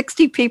about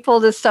 60 people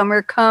this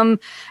summer come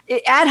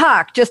ad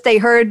hoc. Just they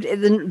heard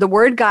the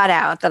word got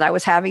out that I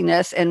was having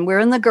this. And we're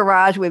in the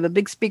garage. We have a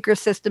big speaker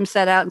system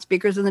set out and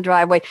speakers in the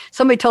driveway.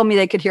 Somebody told me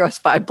they could hear us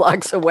 5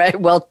 blocks away.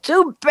 Well,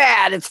 too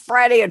bad. It's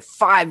Friday at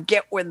 5.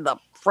 Get with the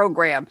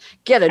program,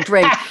 get a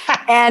drink.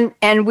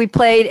 and we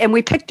played and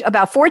we picked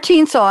about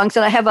 14 songs.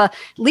 And I have a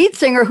lead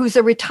singer who's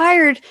a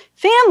retired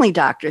family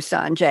doctor,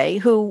 Sanjay,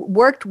 who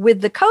worked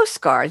with the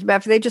Coast Guard.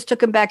 After they just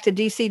took him back to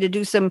DC to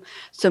do some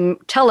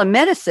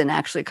telemedicine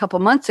actually a couple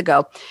months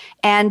ago.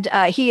 And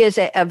he is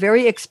a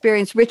very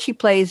experienced. Richie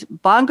plays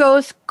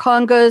bongos,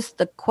 congas,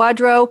 the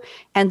cuadro,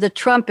 and the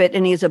trumpet.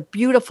 And he has a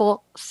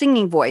beautiful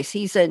singing voice.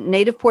 He's a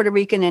native Puerto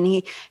Rican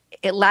and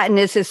Latin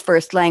is his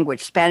first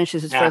language. Spanish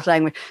is his first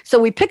language. So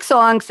we pick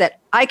songs that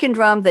I can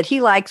drum that he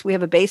likes. We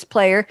have a bass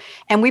player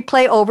and we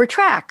play over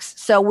tracks.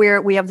 So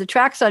we have the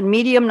tracks on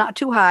medium, not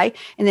too high.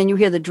 And then you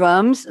hear the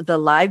drums, the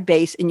live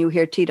bass, and you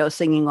hear Tito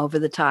singing over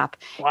the top.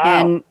 Wow.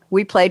 And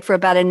we played for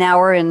about an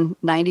hour in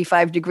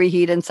 95-degree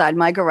heat inside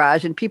my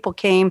garage. And people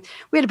came.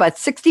 We had about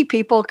 60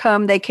 people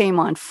come. They came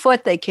on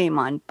foot. They came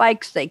on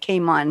bikes. They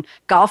came on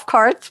golf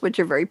carts, which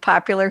are very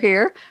popular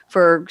here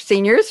for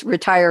seniors,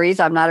 retirees.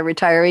 I'm not a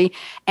retiree.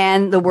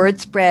 And the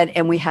word spread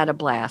and we had a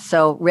blast.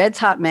 So Red's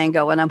Hot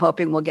Mango, and I'm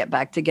hoping we'll get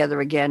back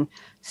together again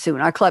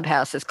soon. Our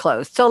clubhouse is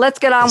closed. So let's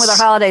get on with our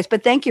holidays.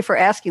 But thank you for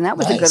asking. That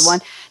was a good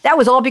one. That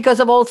was all because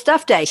of Old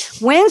Stuff Day.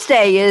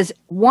 Wednesday is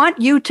Want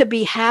You to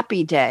Be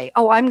Happy Day.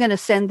 Oh, I'm going to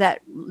send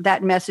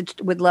that message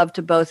with love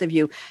to both of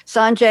you.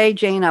 Sanjay,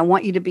 Jane, I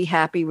want you to be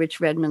happy. Rich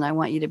Redmond, I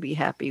want you to be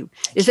happy.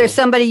 Is there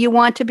somebody you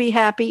want to be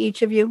happy,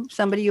 each of you?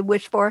 Somebody you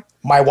wish for?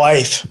 My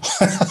wife.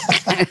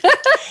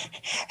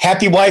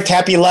 Happy wife,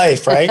 happy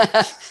life, right?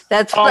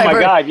 That's oh my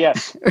God,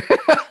 yes.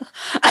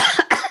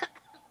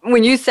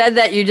 When you said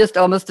that, you just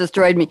almost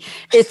destroyed me.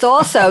 It's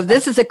also,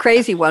 this is a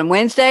crazy one.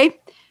 Wednesday,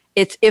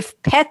 it's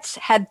If Pets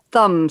Had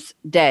Thumbs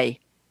Day.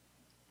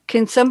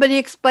 Can somebody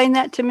explain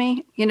that to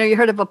me? You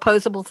heard of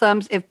opposable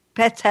thumbs? If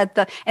pets had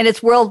and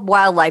it's World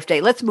Wildlife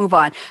Day. Let's move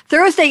on.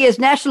 Thursday is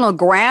National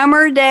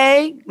Grammar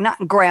Day.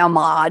 Not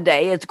Grandma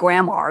Day, it's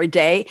Grammar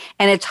Day.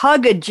 And it's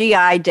Hug a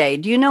GI Day.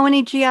 Do you know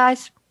any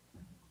GIs?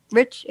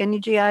 Rich, any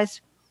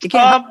GIs? You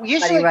can't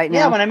usually, right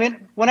now.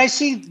 When I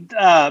see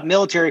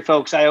military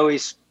folks, I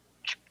always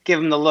give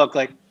them the look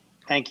like,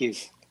 thank you.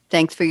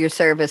 Thanks for your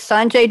service.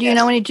 Sanjay, do you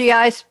know any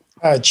GIs?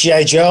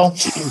 G.I. Joe.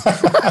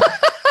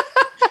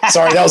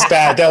 Sorry, that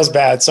was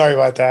bad. Sorry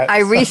about that. I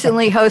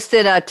recently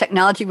hosted a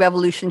Technology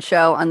Revolution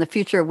show on the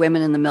future of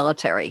women in the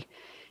military.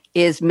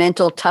 Is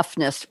mental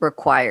toughness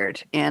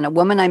required? And a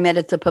woman I met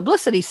at the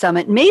Publicity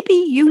Summit, maybe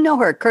you know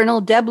her,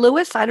 Colonel Deb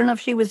Lewis. I don't know if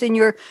she was in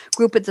your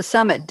group at the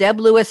summit. Deb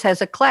Lewis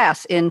has a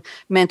class in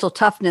mental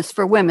toughness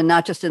for women,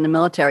 not just in the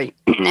military.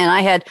 And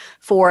I had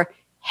 4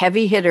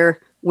 heavy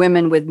hitter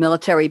women with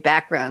military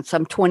backgrounds,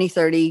 some 20,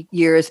 30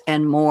 years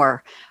and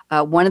more.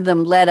 One of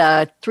them led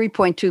a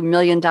 $3.2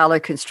 million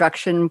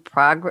construction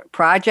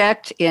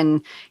project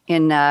in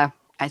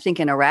I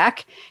think in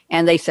Iraq.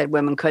 And they said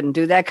women couldn't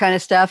do that kind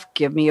of stuff.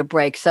 Give me a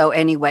break. So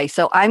anyway,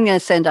 I'm going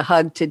to send a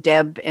hug to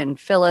Deb and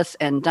Phyllis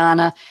and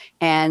Donna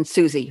and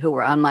Susie, who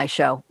were on my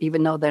show,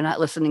 even though they're not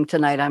listening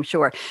tonight, I'm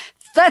sure.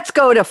 Let's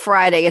go to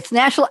Friday. It's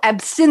National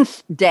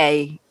Absinthe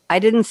Day. I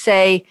didn't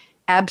say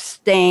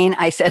abstain.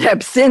 I said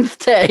absinthe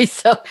day.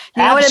 So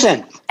you know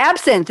absinthe.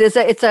 Absinthe is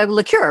it's a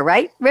liqueur,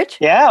 right, Rich?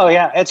 Yeah, oh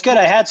yeah, it's good.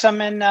 I had some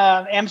in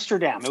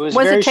Amsterdam. It was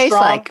what very does it taste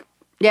strong. like?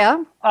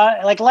 Yeah,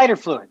 like lighter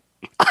fluid.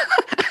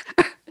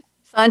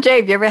 Sanjay,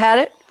 have you ever had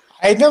it?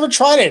 I had never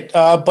tried it,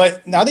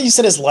 but now that you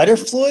said it's lighter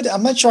fluid,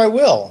 I'm not sure I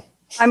will.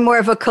 I'm more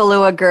of a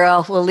Kahlua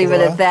girl. We'll leave it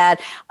at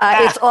that.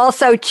 It's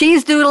also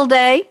Cheese Doodle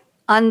Day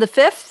on the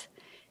 5th.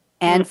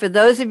 And for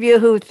those of you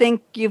who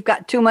think you've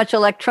got too much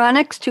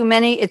electronics, too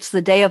many, it's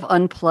the day of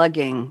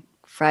unplugging.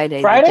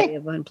 Friday? The day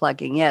of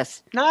unplugging,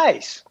 yes.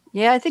 Nice.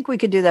 Yeah, I think we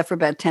could do that for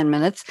about 10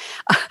 minutes.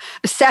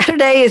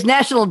 Saturday is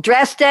National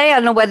Dress Day. I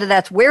don't know whether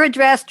that's wear a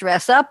dress,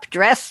 dress up,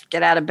 dress,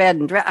 get out of bed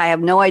and dress. I have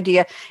no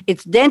idea.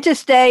 It's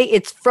Dentist Day.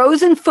 It's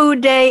Frozen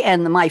Food Day.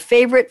 And my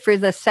favorite for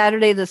the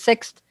Saturday the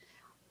 6th,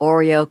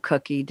 Oreo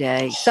cookie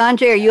day.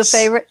 Sanjay, are you a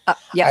favorite?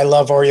 Yeah. I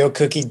love Oreo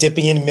cookie.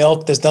 Dipping in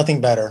milk, there's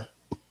nothing better.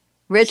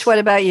 Rich, what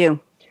about you?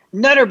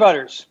 Nutter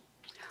Butters.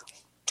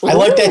 I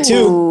like that too.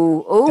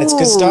 Ooh, that's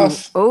good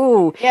stuff.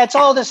 Oh, yeah, it's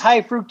all this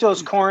high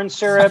fructose corn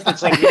syrup.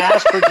 It's like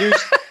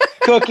mass-produced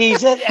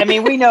cookies. I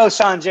mean, we know,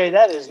 Sanjay,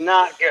 that is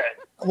not good.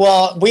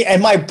 Well,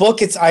 in my book,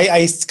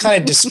 I kind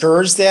of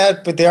discourage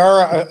that, but there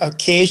are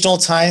occasional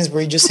times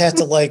where you just have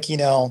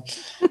to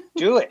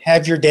do it.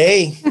 Have your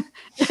day.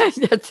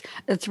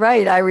 That's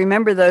right. I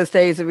remember those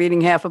days of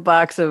eating half a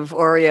box of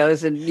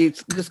Oreos, and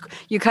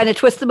you kind of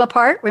twist them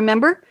apart.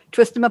 Remember,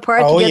 twist them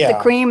apart to get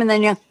the cream, and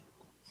then you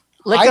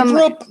lick them.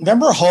 Grew up.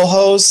 Remember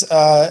Ho-Hos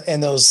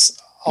and those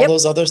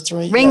those other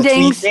three Ring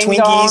Dings,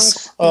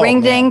 Twinkies,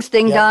 Ring Dings,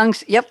 Ding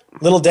Dongs. Yep.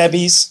 Little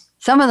Debbie's.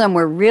 Some of them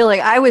were really,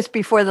 I was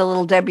before the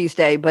Little Debbie's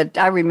day, but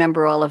I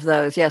remember all of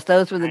those. Yes,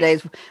 those were the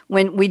days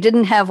when we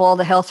didn't have all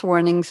the health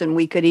warnings and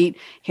we could eat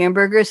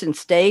hamburgers and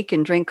steak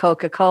and drink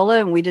Coca-Cola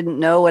and we didn't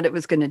know what it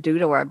was going to do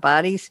to our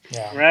bodies.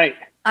 Yeah. Right.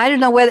 I don't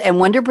know whether, and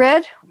Wonder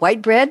Bread,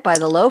 white bread by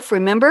the loaf,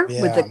 remember?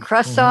 Yeah. With the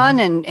crust on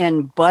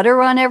and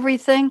butter on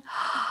everything.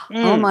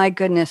 Oh my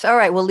goodness. All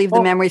right, we'll leave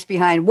the memories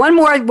behind. One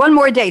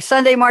more day.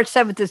 Sunday, March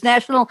 7th is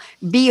National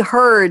Be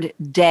Heard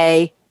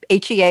Day.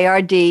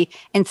 HEARD,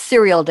 and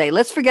Cereal Day.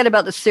 Let's forget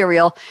about the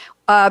cereal.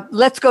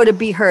 Let's go to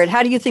be heard.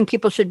 How do you think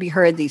people should be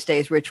heard these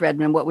days, Rich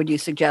Redmond? What would you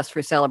suggest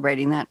for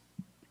celebrating that?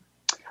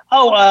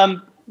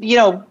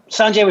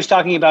 Sanjay was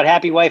talking about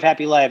happy wife,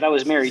 happy life. I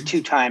was married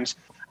 2 times.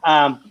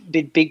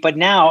 But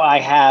now I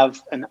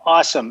have an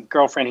awesome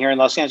girlfriend here in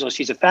Los Angeles.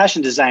 She's a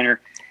fashion designer.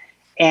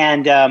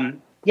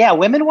 And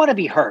women want to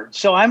be heard.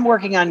 So I'm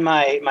working on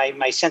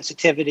my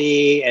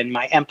sensitivity and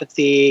my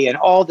empathy and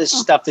all this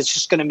stuff that's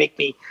just going to make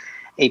me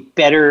a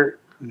better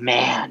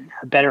man,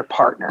 a better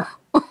partner.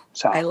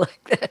 So I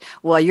like that.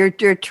 Well, you're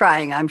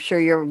trying. I'm sure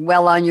you're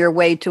well on your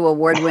way to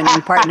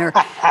award-winning partner.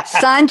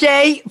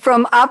 Sanjay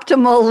from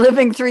Optimal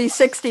Living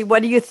 360,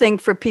 what do you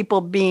think for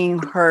people being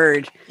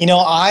heard?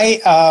 I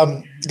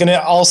going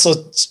to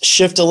also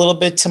shift a little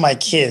bit to my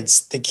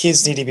kids. The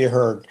kids need to be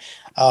heard.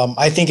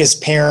 I think as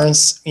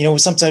parents,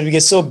 sometimes we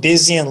get so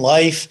busy in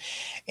life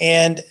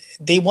and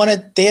they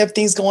have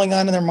things going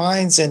on in their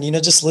minds and,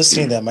 just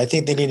listening to them. I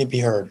think they need to be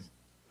heard.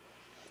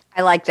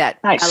 I like that.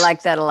 Nice. I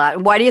like that a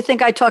lot. Why do you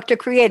think I talk to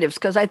creatives?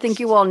 Because I think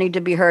you all need to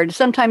be heard,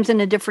 sometimes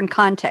in a different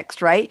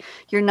context, right?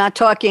 You're not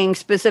talking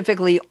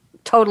specifically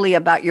totally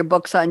about your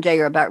book, Sanjay,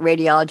 or about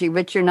radiology.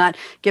 Rich, you're not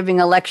giving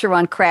a lecture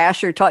on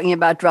crash or talking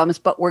about drums,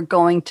 but we're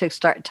going to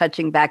start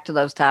touching back to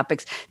those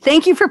topics.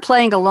 Thank you for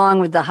playing along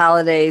with the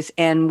holidays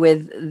and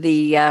with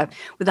the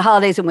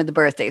holidays and with the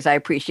birthdays. I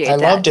appreciate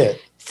that. I loved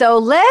it. So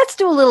let's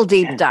do a little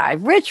deep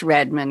dive. Rich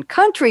Redmond,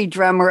 Country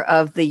Drummer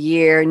of the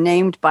Year,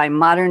 named by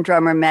Modern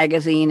Drummer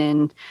magazine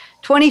in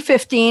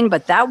 2015,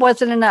 but that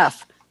wasn't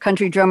enough.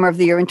 Country Drummer of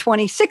the Year in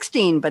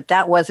 2016, but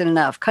that wasn't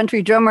enough.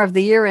 Country Drummer of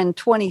the Year in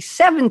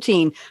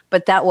 2017,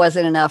 but that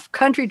wasn't enough.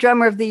 Country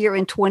Drummer of the Year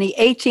in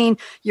 2018.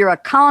 You're a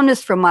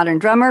columnist for Modern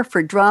Drummer,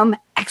 for Drum, !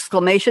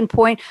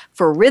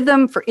 For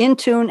Rhythm, for In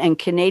Tune, and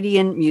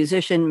Canadian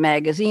Musician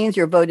magazines.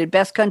 You're voted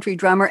Best Country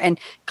Drummer and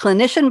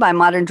Clinician by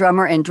Modern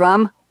Drummer and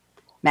Drum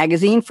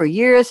magazine for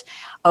years.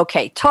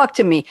 Okay, talk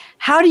to me.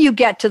 How do you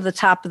get to the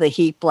top of the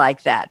heap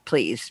like that,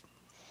 please?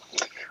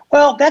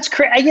 Well, that's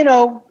crazy.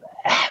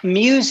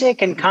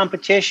 Music and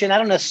competition, I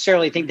don't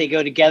necessarily think they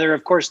go together.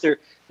 Of course, there's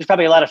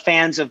probably a lot of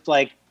fans of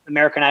like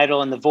American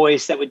Idol and The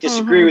Voice that would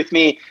disagree with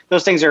me.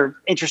 Those things are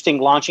interesting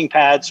launching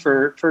pads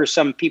for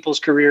some people's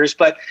careers.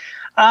 But,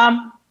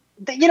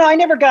 I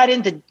never got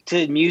into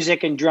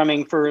music and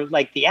drumming for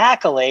like the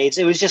accolades.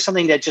 It was just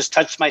something that just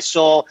touched my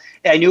soul.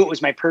 I knew it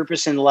was my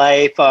purpose in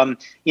life. I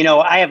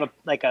have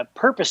a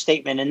purpose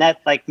statement, and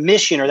that like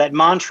mission or that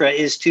mantra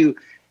is to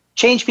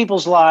change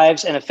people's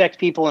lives and affect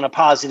people in a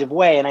positive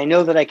way. And I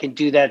know that I can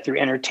do that through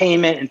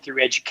entertainment and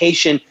through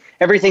education.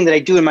 Everything that I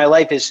do in my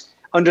life is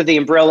under the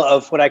umbrella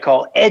of what I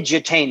call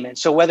edutainment.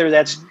 So whether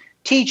that's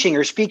teaching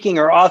or speaking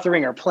or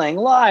authoring or playing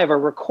live or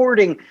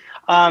recording,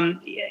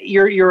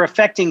 you're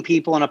affecting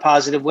people in a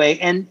positive way.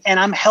 And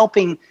I'm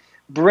helping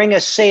bring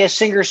a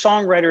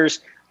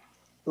singer-songwriter's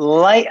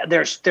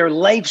their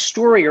life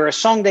story or a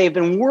song they've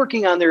been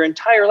working on their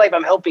entire life.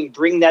 I'm helping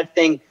bring that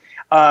thing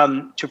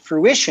to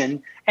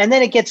fruition. And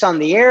then it gets on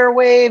the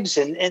airwaves,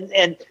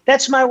 and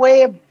that's my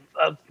way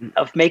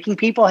of making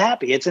people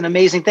happy. It's an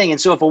amazing thing. And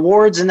so if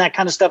awards and that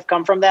kind of stuff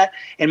come from that,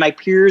 and my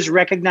peers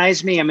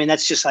recognize me, I mean,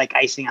 that's just like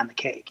icing on the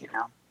cake,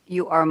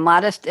 You are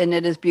modest, and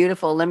it is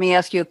beautiful. Let me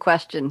ask you a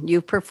question.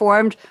 You've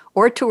performed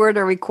or toured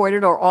or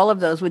recorded or all of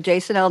those with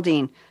Jason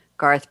Aldean,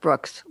 Garth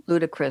Brooks,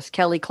 Ludacris,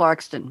 Kelly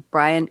Clarkson,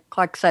 Brian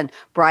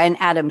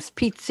Adams,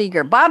 Bob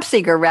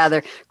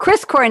Seger,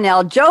 Chris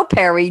Cornell, Joe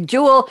Perry,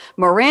 Jewel,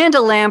 Miranda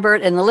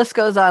Lambert, and the list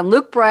goes on.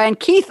 Luke Bryan,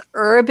 Keith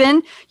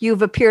Urban.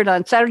 You've appeared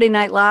on Saturday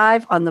Night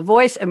Live, on The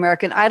Voice,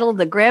 American Idol,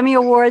 the Grammy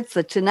Awards,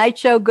 The Tonight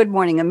Show, Good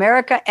Morning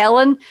America,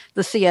 Ellen,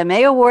 the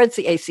CMA Awards,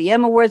 the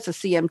ACM Awards, the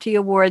CMT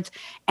Awards,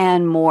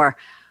 and more.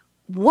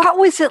 What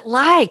was it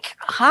like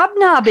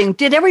hobnobbing?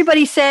 Did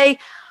everybody say,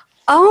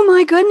 Oh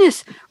my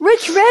goodness.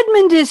 Rich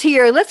Redmond is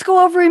here. Let's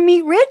go over and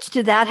meet Rich.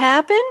 Did that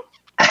happen?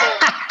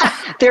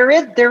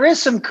 There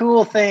is some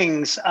cool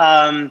things,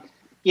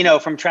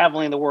 from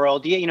traveling the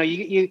world.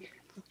 You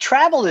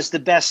travel is the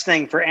best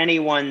thing for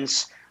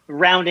anyone's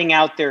rounding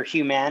out their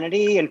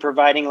humanity and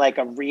providing like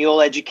a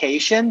real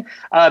education,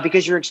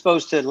 because you're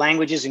exposed to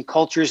languages and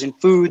cultures and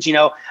foods.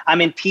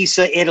 I'm in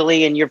Pisa,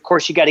 Italy, and of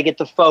course you got to get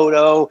the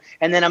photo,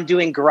 and then I'm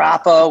doing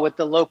grappa with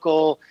the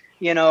local,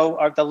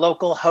 or the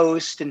local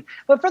host.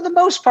 But for the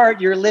most part,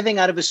 you're living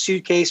out of a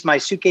suitcase. My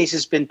suitcase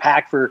has been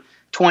packed for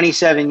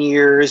 27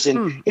 years,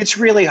 and it's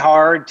really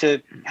hard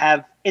to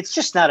have. It's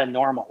just not a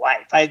normal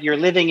life. You're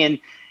living in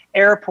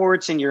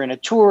airports, and you're in a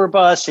tour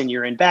bus, and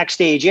you're in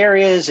backstage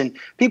areas, and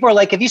people are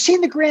like, have you seen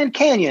the Grand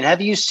Canyon?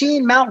 Have you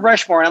seen Mount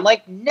Rushmore? And I'm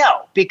like,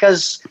 no,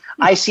 because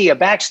I see a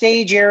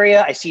backstage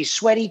area, I see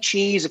sweaty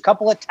cheese, a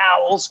couple of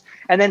towels,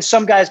 and then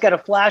some guy's got a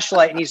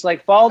flashlight, and he's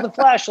like, follow the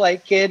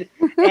flashlight, kid.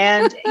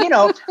 And,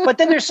 but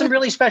then there's some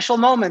really special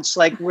moments,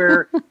 like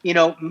where,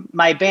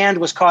 my band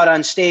was caught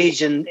on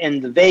stage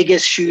in the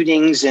Vegas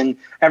shootings, and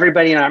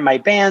everybody in my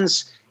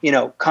bands,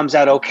 comes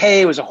out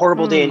okay. It was a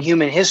horrible day in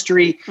human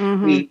history.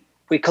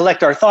 We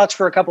collect our thoughts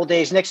for a couple of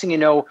days. Next thing you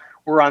know,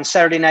 we're on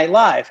Saturday Night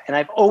Live. And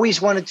I've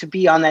always wanted to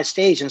be on that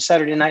stage on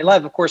Saturday Night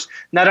Live. Of course,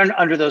 not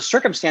under those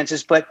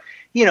circumstances, but,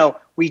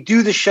 we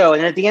do the show.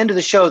 And at the end of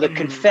the show, the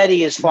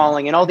confetti is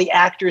falling, and all the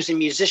actors and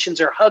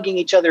musicians are hugging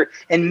each other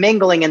and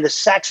mingling. And the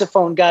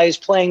saxophone guy is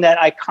playing that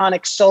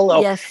iconic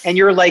solo. Yes. And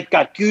you're like,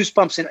 got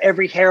goosebumps, and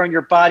every hair on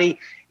your body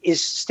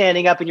is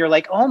standing up, and you're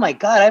like, oh my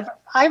God,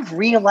 I've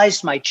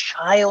realized my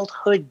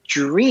childhood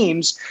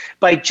dreams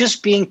by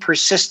just being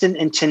persistent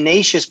and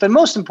tenacious. But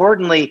most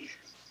importantly,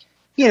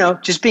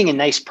 just being a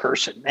nice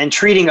person and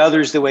treating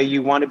others the way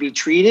you want to be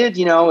treated.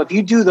 If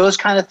you do those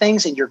kind of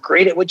things and you're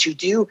great at what you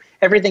do,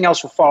 everything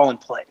else will fall in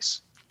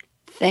place.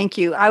 Thank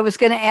you. I was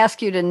going to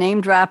ask you to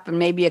name drop and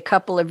maybe a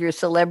couple of your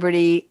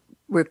celebrity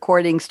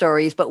recording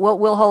stories, but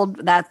we'll hold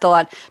that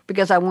thought,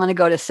 because I want to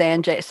go to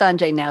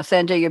Sanjay now.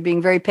 Sanjay, you're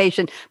being very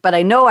patient, but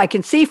I know I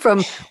can see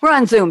we're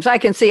on Zoom, so I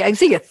can see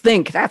you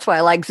think. That's why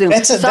I like Zoom.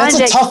 That's a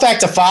tough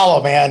act to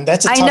follow, man.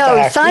 That's a tough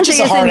act. Sanjay is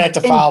a hard act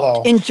to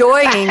follow.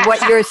 Enjoying what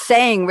you're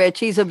saying, Rich.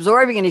 He's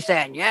absorbing, and he's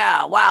saying,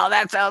 yeah, wow,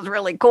 that sounds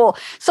really cool.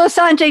 So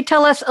Sanjay,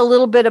 tell us a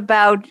little bit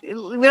about, we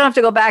don't have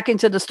to go back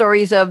into the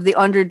stories of the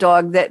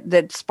underdog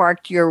that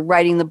sparked your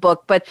writing the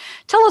book, but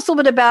tell us a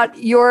little bit about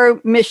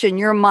your mission,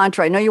 your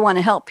mantra. I know you want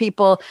to help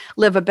people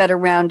live a better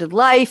rounded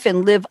life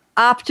and live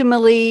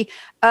optimally.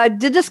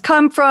 Did this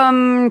come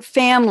from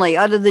family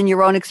other than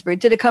your own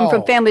experience? Did it come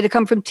from family? Did it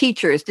come from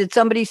teachers? Did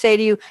somebody say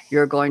to you,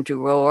 you're going to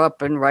grow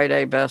up and write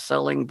a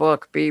best-selling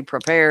book, be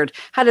prepared?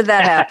 How did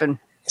that happen?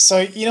 So,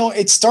 I think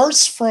it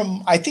starts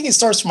from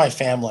my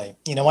family.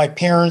 My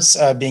parents,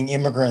 being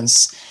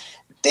immigrants,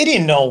 they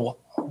didn't know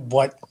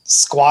what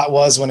squat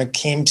was when it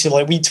came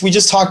to, we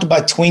just talked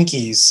about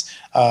Twinkies,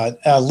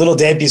 Little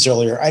Debbie's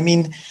earlier. I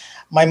mean,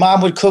 my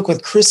mom would cook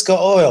with Crisco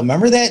oil.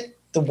 Remember that?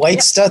 The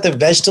white stuff, the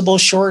vegetable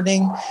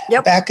shortening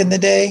back in the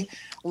day.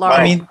 Lord.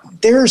 I mean,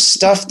 there's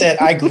stuff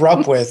that I grew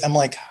up with. I'm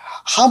like,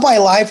 how am I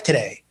alive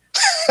today?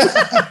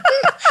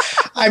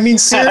 I mean,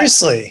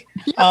 seriously.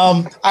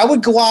 I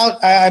would go out.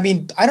 I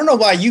don't know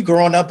about you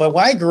growing up, but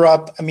when I grew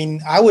up,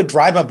 I would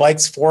ride my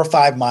bikes 4 or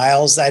 5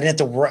 miles. I didn't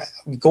have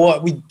to go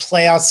out. We'd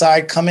play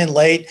outside, come in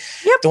late.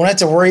 Don't have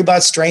to worry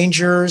about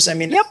strangers.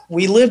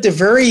 We lived a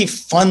very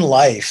fun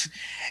life.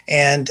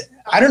 And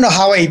I don't know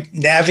how I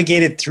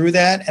navigated through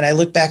that. And I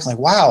look back like,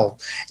 wow,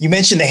 you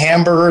mentioned the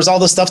hamburgers, all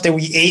the stuff that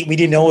we ate, we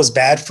didn't know was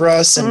bad for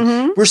us.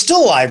 And we're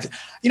still alive.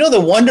 The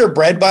Wonder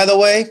Bread, by the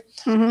way,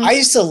 I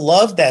used to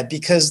love that,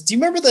 because do you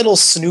remember the little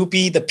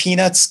Snoopy, the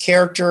Peanuts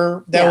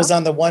character that was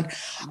on the one?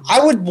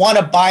 I would want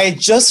to buy it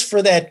just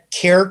for that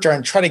character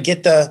and try to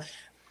get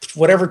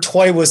whatever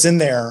toy was in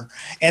there,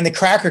 and the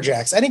Cracker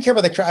Jacks. I didn't care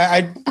about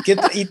I'd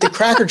eat the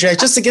Cracker Jack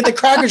just to get the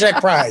Cracker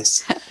Jack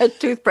prize.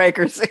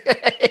 Toothbreakers.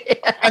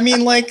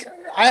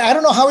 I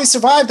don't know how he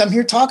survived. I'm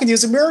here talking to you.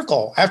 It's a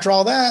miracle after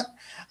all that.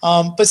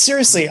 But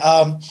seriously,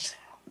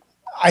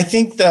 I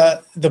think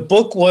the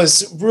book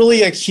was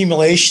really an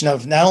accumulation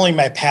of not only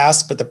my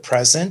past, but the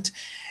present.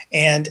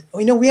 And,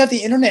 we have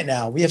the internet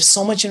now. We have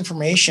so much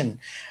information.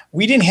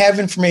 We didn't have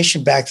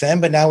information back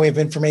then, but now we have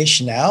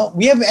information now.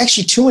 We have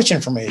actually too much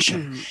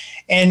information.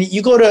 And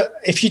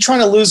if you're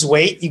trying to lose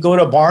weight, you go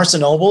to Barnes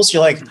and Nobles,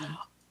 you're like,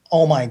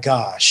 oh my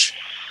gosh,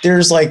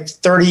 there's like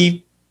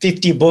 30,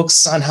 50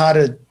 books on how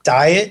to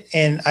diet,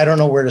 and I don't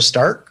know where to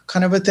start,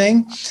 kind of a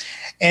thing.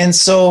 And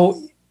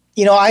so,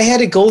 I had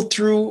to go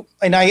through,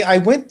 and I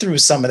went through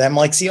some of them,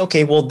 like,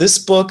 this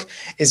book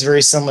is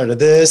very similar to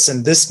this,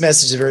 and this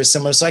message is very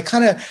similar. So I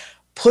kind of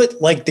put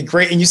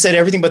and you said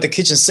everything but the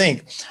kitchen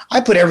sink. I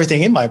put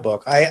everything in my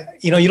book.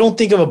 You don't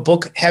think of a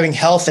book having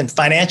health and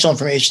financial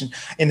information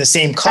in the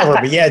same cover,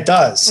 but yeah, it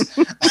does.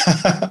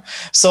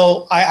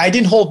 So I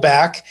didn't hold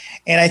back.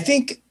 And I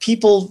think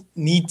people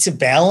need to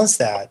balance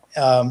that.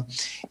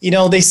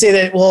 They say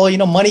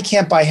that, money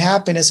can't buy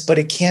happiness, but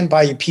it can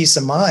buy you peace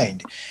of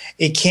mind.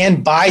 It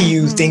can buy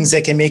you things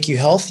that can make you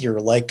healthier,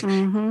 like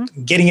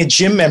getting a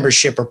gym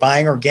membership or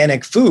buying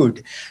organic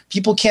food.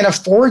 People can't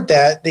afford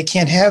that. They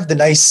can't have the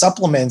nice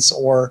supplements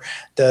or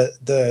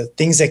the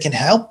things that can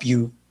help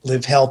you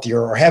live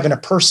healthier, or having a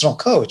personal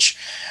coach.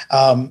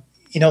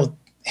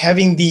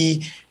 Having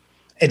the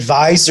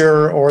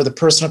advisor or the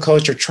personal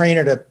coach or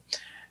trainer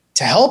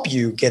to help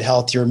you get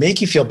healthier, make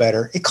you feel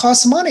better, it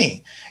costs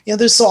money.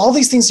 There's all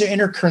these things are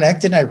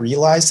interconnected, and I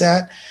realize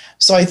that.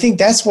 So I think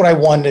that's what I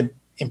wanted to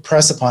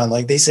impress upon.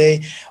 Like they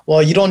say,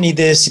 well, you don't need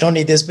this,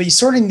 but you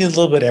sort of need a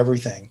little bit of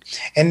everything.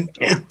 And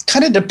it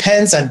kind of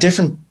depends on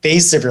different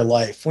phases of your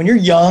life. When you're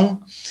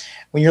young,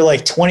 when you're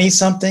like 20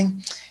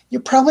 something,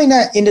 you're probably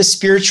not into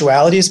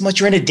spirituality as much.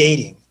 You're into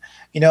dating,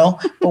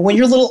 but when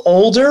you're a little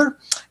older,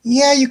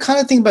 you kind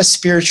of think about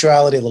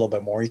spirituality a little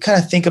bit more. You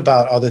kind of think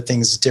about other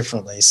things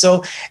differently.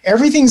 So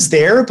everything's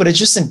there, but it's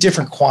just in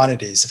different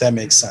quantities, if that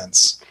makes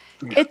sense.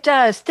 It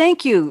does.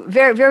 Thank you.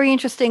 Very, very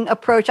interesting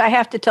approach. I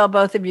have to tell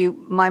both of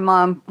you, my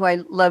mom, who I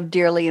love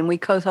dearly, and we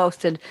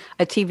co-hosted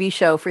a TV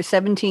show for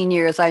 17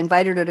 years. I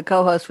invited her to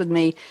co-host with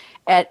me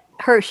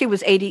she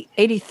was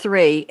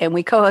 83, and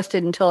we co-hosted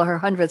until her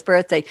 100th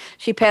birthday.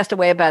 She passed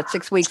away about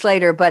 6 weeks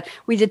later, but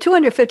we did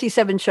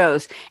 257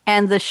 shows,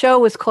 and the show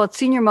was called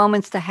Senior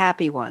Moments to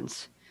Happy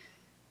Ones.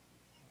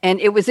 And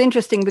it was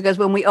interesting because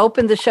when we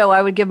opened the show,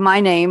 I would give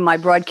my name, my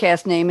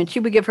broadcast name, and she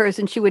would give hers,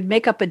 and she would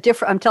make up a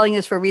different, I'm telling you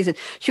this for a reason,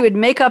 she would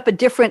make up a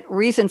different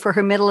reason for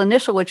her middle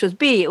initial, which was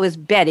B. It was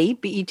Betty,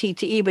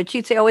 B-E-T-T-E, but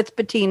she'd say, oh, it's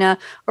Bettina,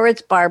 or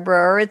it's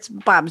Barbara, or it's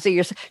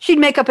Bobsy. Or she'd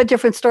make up a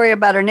different story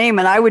about her name,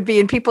 and I would be,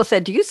 and people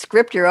said, do you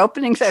script your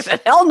openings? I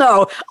said, hell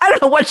no, I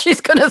don't know what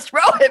she's going to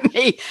throw at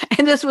me.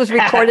 And this was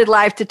recorded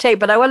live to tape,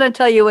 but I want to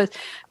tell you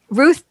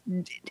Ruth,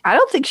 I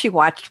don't think she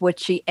watched what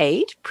she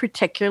ate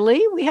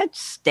particularly. We had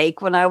steak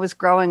when I was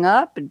growing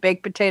up, and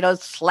baked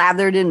potatoes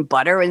slathered in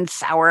butter and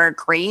sour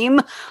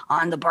cream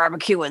on the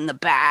barbecue in the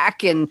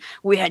back. And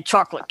we had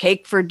chocolate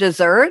cake for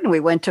dessert. And we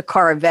went to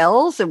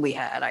Carvel's, and we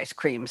had ice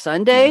cream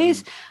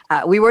sundaes.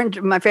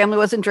 My family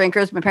wasn't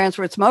drinkers. My parents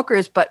were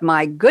smokers. But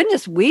my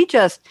goodness, we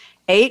just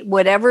ate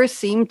whatever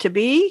seemed to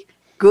be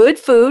good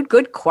food,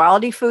 good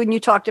quality food. And you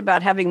talked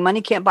about having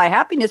money can't buy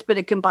happiness, but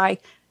it can buy,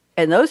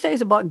 in those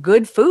days, about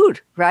good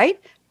food, right?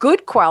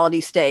 Good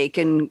quality steak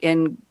and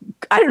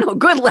I don't know,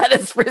 good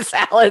lettuce for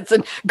salads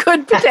and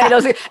good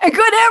potatoes and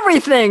good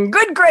everything,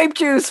 good grape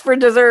juice for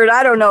dessert.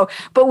 I don't know,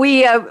 but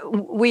we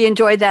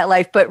enjoyed that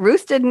life. But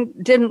Ruth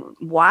didn't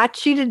watch.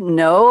 She didn't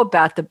know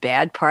about the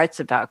bad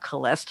parts about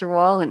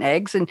cholesterol and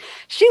eggs, and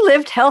she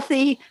lived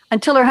healthy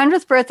until her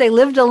 100th birthday.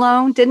 Lived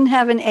alone, didn't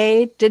have an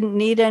aide, didn't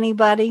need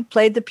anybody.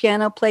 Played the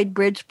piano, played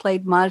bridge,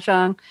 played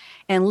mahjong,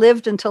 and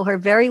lived until her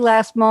very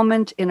last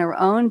moment in her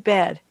own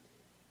bed.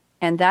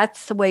 And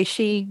that's the way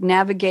she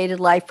navigated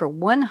life for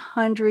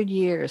 100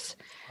 years.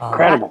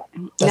 Incredible.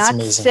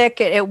 Not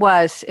sick. It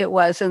was.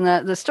 And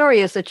the story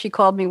is that she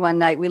called me one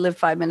night. We lived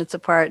 5 minutes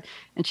apart.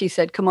 And she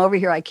said, come over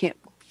here. I can't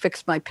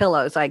fix my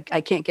pillows. I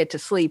can't get to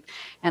sleep.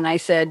 And I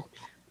said,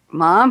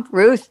 Mom,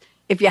 Ruth,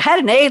 if you had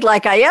an aide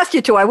like I asked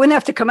you to, I wouldn't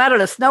have to come out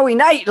on a snowy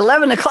night,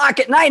 11 o'clock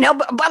at night. No,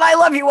 but I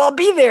love you. I'll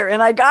be there.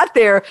 And I got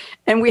there,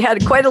 and we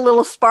had quite a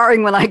little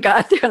sparring when I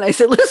got there. And I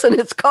said, listen,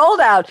 it's cold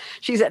out.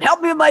 She said,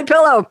 help me with my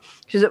pillow.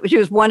 She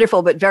was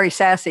wonderful, but very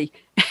sassy.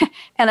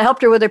 And I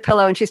helped her with her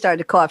pillow, and she started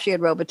to cough. She had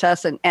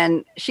Robitussin,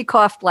 and she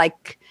coughed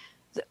like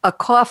a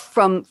cough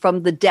from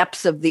the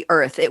depths of the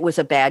earth. It was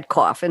a bad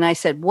cough. And I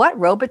said, what,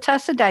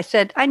 Robitussin? I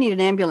said, I need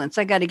an ambulance.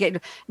 I got to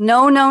get,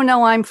 no,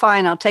 I'm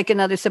fine. I'll take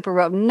another sip of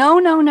Rob.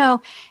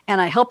 No.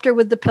 And I helped her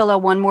with the pillow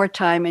one more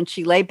time. And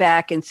she lay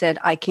back and said,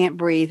 I can't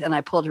breathe. And I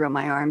pulled her in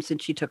my arms,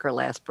 and she took her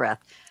last breath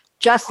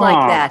just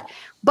like that.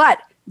 But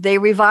they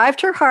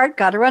revived her heart,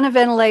 got her on a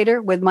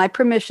ventilator with my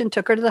permission,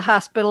 took her to the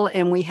hospital.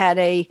 And we had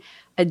a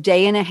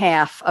day and a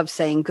half of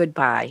saying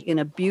goodbye in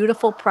a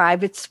beautiful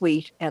private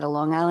suite at a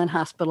Long Island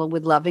hospital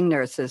with loving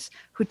nurses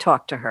who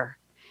talked to her.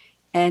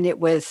 And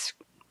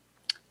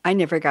I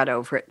never got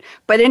over it.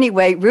 But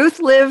anyway, Ruth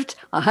lived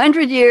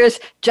 100 years,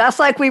 just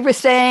like we were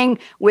saying.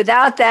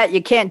 Without that,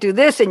 you can't do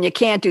this and you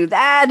can't do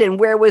that. And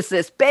where was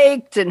this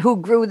baked, and who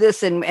grew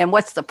this, and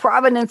what's the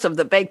provenance of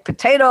the baked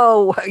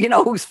potato?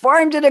 Whose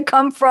farm did it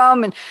come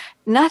from? And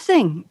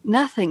nothing.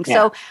 Yeah.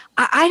 So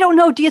I don't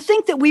know. Do you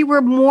think that we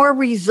were more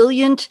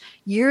resilient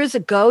years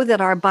ago,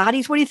 that our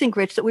bodies, what do you think,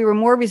 Rich, that we were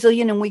more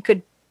resilient and we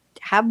could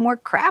have more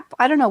crap?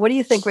 I don't know. What do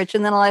you think, Rich?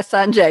 And then I'll ask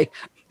Sanjay.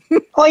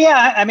 Well,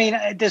 yeah. I mean,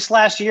 this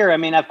last year,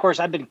 of course,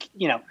 I've been,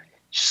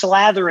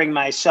 slathering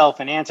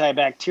myself in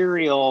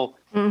antibacterial,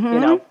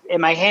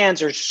 and my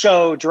hands are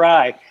so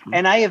dry.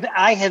 And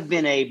I have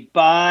been a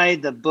by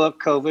the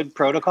book COVID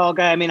protocol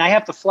guy. I mean, I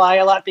have to fly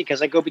a lot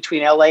because I go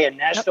between LA and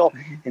Nashville,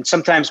 and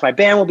sometimes my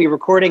band will be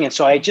recording. And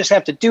so I just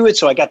have to do it.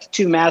 So I got the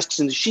 2 masks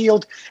and the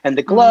shield and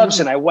the gloves,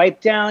 and I wipe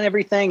down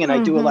everything, and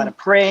I do a lot of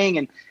praying,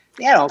 and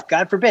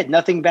God forbid,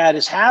 nothing bad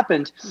has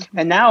happened.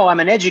 And now I'm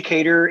an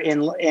educator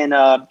in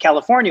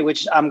California,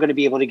 which I'm going to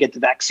be able to get the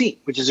vaccine,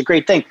 which is a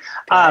great thing.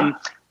 Okay.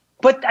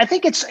 But I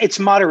think it's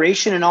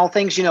moderation in all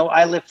things.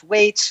 I lift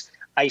weights.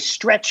 I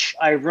stretch,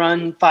 I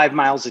run 5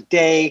 miles a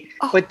day.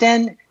 But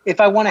then if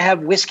I want to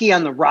have whiskey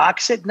on the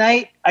rocks at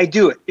night, I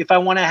do it. If I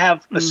want to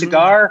have a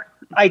cigar,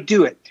 I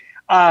do it.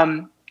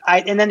 And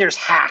then there's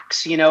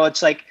hacks.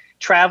 It's like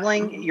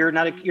traveling. You're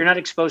not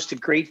exposed to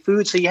great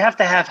food, so you have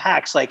to have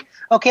hacks. Like,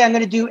 okay, I'm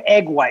going to do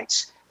egg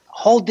whites.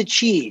 Hold the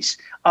cheese.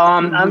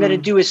 I'm going to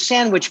do a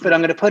sandwich, but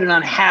I'm going to put it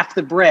on half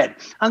the bread.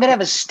 I'm going to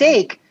have a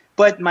steak,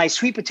 but my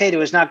sweet potato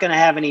is not going to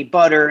have any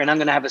butter, and I'm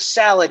going to have a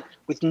salad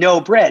with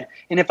no bread.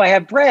 And if I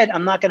have bread,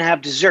 I'm not going to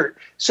have dessert.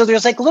 So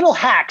there's like little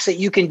hacks that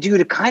you can do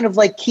to kind of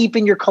like keep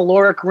in your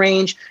caloric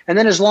range. And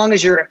then as long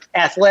as you're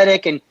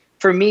athletic, and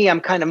for me,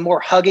 I'm kind of more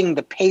hugging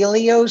the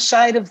paleo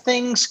side of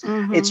things,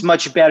 it's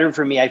much better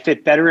for me. I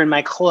fit better in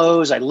my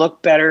clothes. I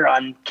look better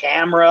on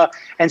camera.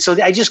 And so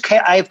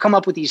I've come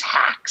up with these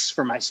hacks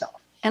for myself.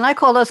 And I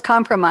call those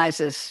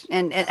compromises.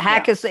 And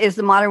hack is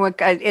the modern one.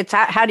 It's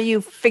how do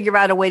you figure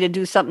out a way to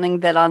do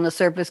something that on the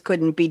surface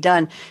couldn't be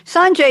done?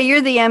 Sanjay,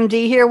 you're the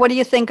MD here. What do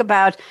you think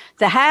about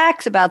the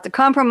hacks, about the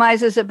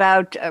compromises,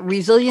 about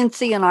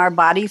resiliency in our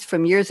bodies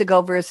from years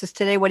ago versus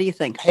today? What do you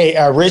think? Hey,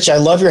 Rich, I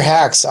love your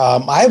hacks.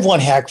 I have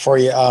one hack for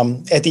you.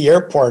 At the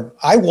airport,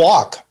 I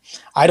walk.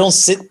 I don't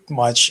sit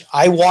much.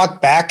 I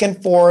walk back and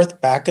forth.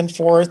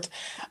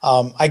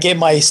 I get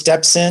my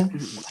steps in.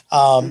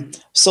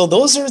 So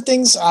those are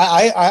things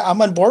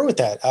I'm on board with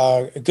that.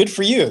 Good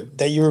for you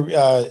that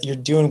you're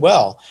doing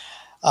well.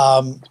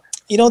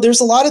 There's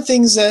a lot of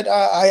things that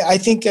I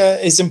think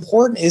is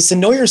important is to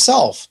know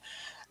yourself.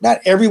 Not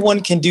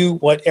everyone can do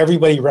what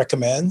everybody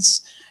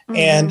recommends.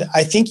 And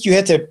I think you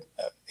have to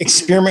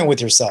experiment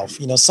with yourself.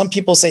 Some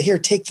people say, here,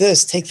 take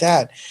this, take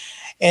that.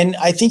 And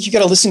I think you got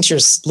to listen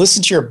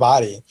to your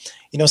body.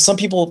 Some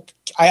people,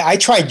 I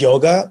tried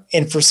yoga,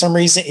 and for some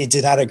reason it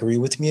did not agree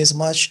with me as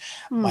much.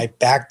 My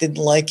back didn't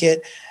like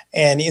it.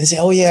 And they say,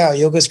 oh yeah,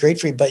 yoga is great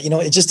for you. But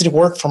it just didn't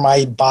work for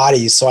my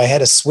body. So I had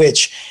to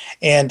switch.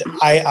 And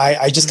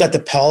I just got the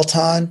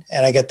Peloton,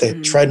 and I got the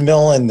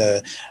treadmill and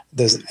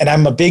and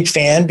I'm a big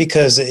fan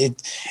because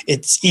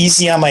it's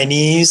easy on my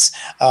knees.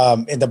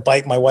 And the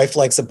bike, my wife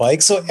likes the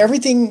bike. So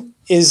everything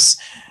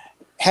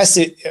has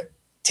to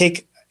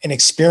take an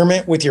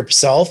experiment with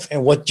yourself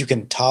and what you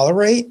can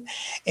tolerate.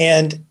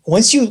 And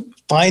once you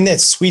find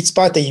that sweet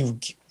spot that you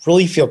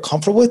really feel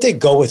comfortable with it,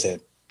 go with it.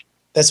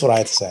 That's what I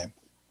have to say.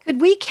 Could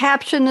we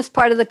caption this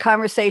part of the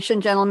conversation,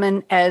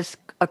 gentlemen, as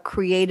a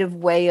creative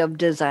way of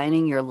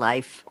designing your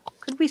life?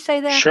 Could we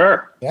say that?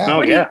 Sure.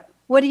 Yeah.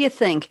 What do you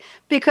think?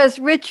 Because,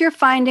 Rich, you're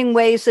finding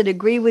ways that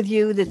agree with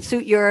you, that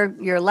suit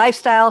your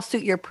lifestyle,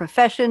 suit your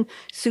profession,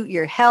 suit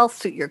your health,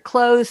 suit your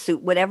clothes,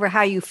 suit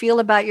how you feel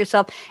about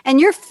yourself.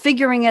 And you're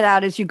figuring it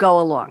out as you go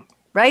along,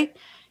 right?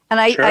 And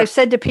I've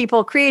said to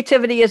people,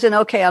 creativity isn't,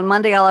 okay, on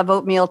Monday I'll have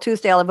oatmeal,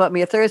 Tuesday I'll have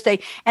oatmeal, Thursday,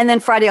 and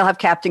then Friday I'll have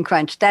Captain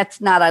Crunch. That's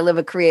not, I live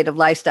a creative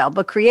lifestyle.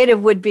 But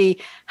creative would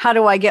be, how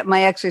do I get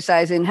my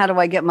exercise in? How do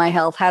I get my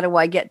health? How do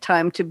I get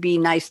time to be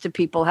nice to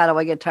people? How do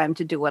I get time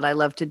to do what I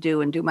love to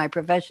do and do my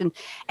profession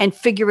and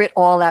figure it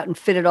all out and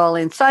fit it all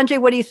in? Sanjay,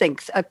 what do you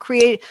think? A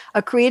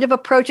creative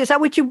approach, is that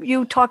what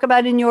you talk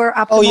about in your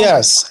optimal? Oh,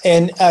 yes.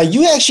 And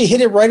you actually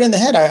hit it right in the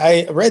head.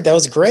 I read, that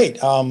was great.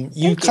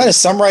 You kind of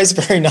summarized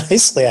very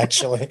nicely,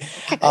 actually.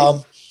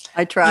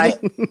 I try.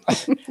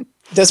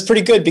 That's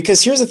pretty good,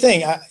 because here's the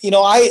thing.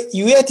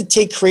 You have to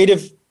take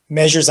creative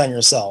measures on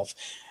yourself.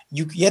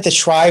 You have to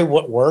try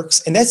what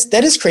works, and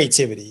that is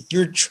creativity.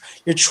 You're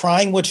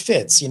trying what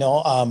fits.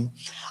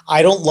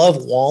 I don't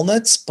love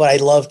walnuts, but I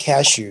love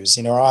cashews.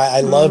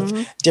 I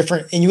love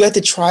different, and you have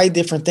to try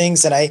different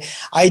things. And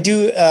I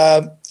do.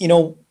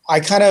 I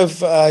kind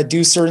of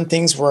do certain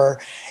things where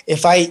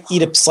if I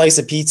eat a slice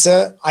of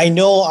pizza, I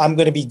know I'm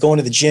going to be going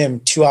to the gym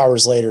 2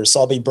 hours later.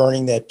 So I'll be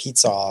burning that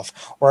pizza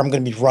off, or I'm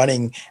going to be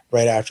running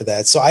right after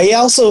that. So I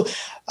also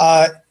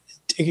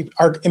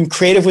am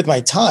creative with my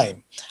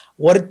time.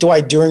 What do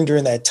I do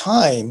during that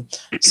time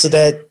so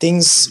that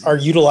things are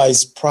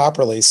utilized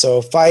properly? So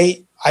if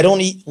I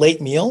don't eat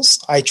late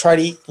meals, I try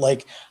to eat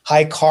like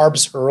high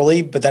carbs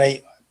early, but then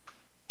I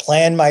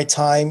plan my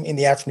time in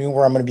the afternoon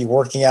where I'm going to be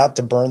working out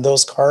to burn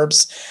those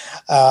carbs.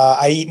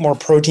 I eat more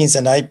proteins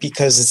at night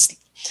because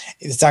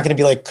it's not going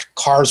to be like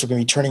carbs are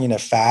going to be turning into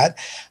fat.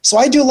 So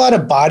I do a lot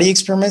of body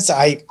experiments.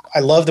 I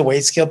love the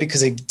weight scale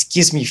because it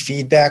gives me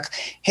feedback.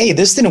 Hey,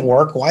 this didn't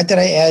work. Why did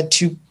I add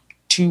two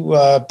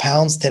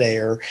pounds today,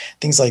 or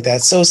things like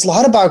that? So it's a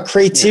lot about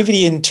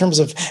creativity in terms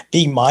of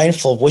being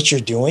mindful of what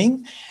you're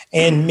doing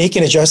and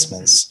making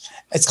adjustments.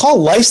 It's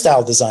called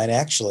lifestyle design,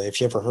 actually, if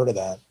you ever heard of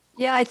that.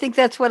 Yeah, I think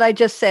that's what I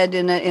just said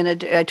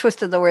I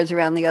twisted the words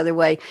around the other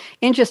way.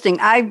 Interesting.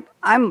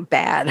 I'm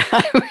bad.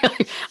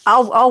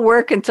 I'll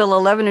work until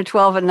 11 or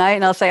 12 at night,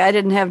 and I'll say I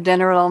didn't have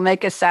dinner, and I'll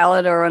make a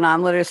salad or an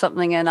omelet or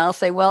something, and I'll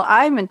say, well,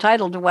 I'm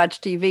entitled to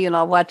watch TV, and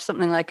I'll watch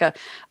something like a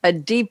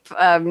deep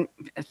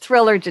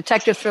thriller,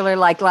 detective thriller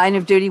like Line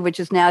of Duty,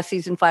 which is now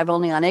season 5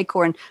 only on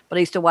Acorn, but I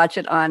used to watch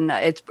it on.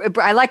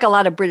 I like a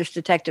lot of British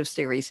detective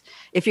series.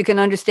 If you can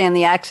understand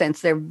the accents,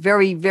 they're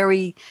very,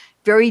 very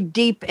very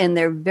deep and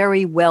they're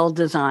very well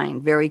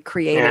designed, very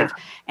creative.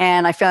 Yeah.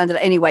 And I found it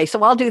anyway.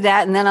 So I'll do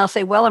that. And then I'll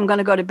say, well, I'm going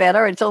to go to bed,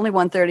 or it's only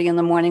 1:30 in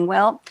the morning.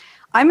 Well,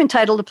 I'm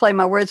entitled to play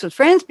my Words with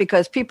Friends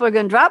because people are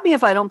going to drop me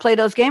if I don't play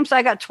those games.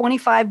 I got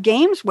 25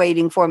 games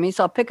waiting for me.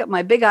 So I'll pick up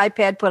my big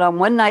iPad, put on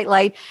one night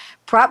light,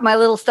 prop my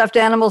little stuffed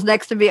animals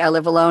next to me. I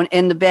live alone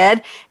in the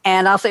bed.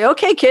 And I'll say,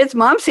 okay, kids,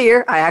 mom's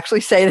here. I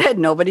actually say that.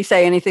 Nobody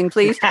say anything,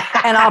 please.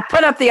 And I'll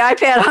put up the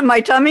iPad on my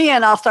tummy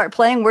and I'll start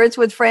playing Words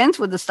with Friends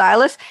with the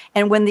stylus.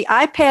 And when the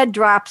iPad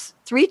drops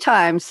 3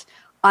 times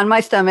on my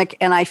stomach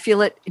and I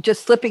feel it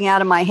just slipping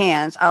out of my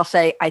hands, I'll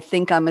say, I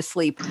think I'm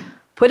asleep.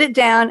 Put it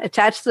down,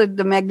 attach the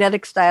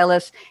magnetic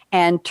stylus,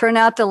 and turn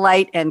out the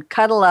light and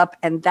cuddle up,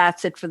 and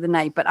that's it for the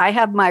night. But I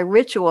have my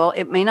ritual.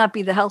 It may not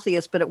be the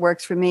healthiest, but it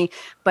works for me.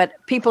 But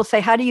people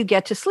say, how do you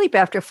get to sleep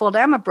after a full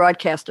day? I'm a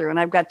broadcaster, and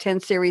I've got 10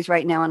 series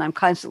right now, and I'm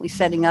constantly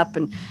setting up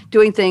and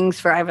doing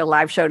things I have a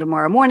live show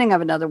tomorrow morning. I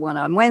have another one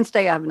on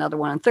Wednesday. I have another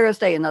one on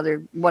Thursday,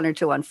 another 1 or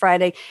 2 on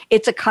Friday.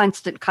 It's a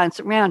constant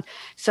round.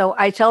 So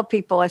I tell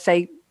people, I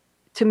say,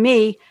 to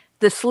me,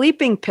 the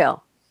sleeping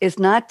pill is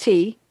not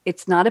tea.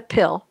 It's not a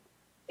pill.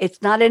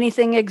 It's not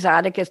anything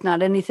exotic. It's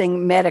not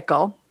anything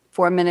medical.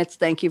 4 minutes.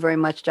 Thank you very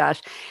much,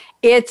 Josh.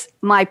 It's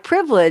my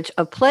privilege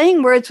of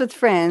playing Words with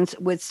Friends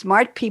with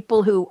smart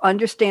people who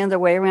understand their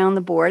way around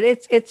the board.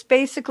 It's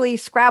basically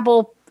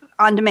Scrabble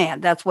on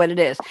demand. That's what it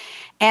is.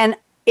 And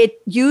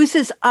it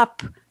uses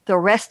up the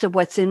rest of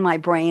what's in my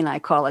brain, I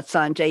call it,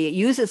 Sanjay. It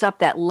uses up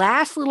that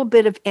last little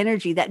bit of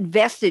energy, that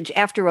vestige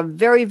after a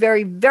very,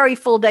 very, very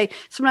full day,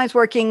 sometimes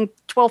working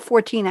 12,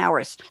 14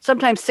 hours,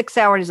 sometimes 6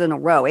 hours in a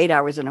row, 8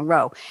 hours in a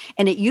row.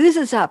 And it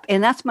uses up,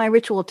 and that's my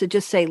ritual to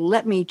just say,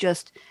 let me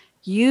just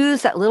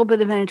use that little bit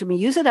of energy. Let me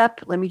use it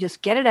up. Let me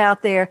just get it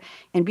out there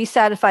and be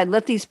satisfied.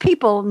 Let these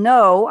people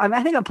know.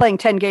 I think I'm playing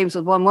 10 games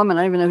with one woman.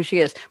 I don't even know who she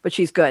is, but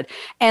she's good.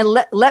 And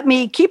let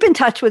me keep in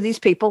touch with these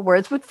people.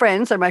 Words with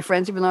Friends. They're my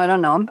friends, even though I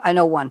don't know them. I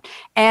know one.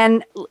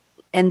 And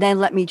then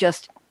let me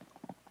just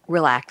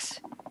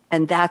relax.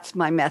 And that's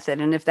my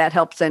method. And if that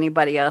helps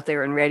anybody out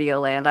there in Radio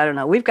Land, I don't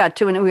know. We've got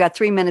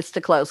 3 minutes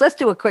to close. Let's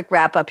do a quick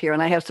wrap up here.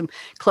 And I have some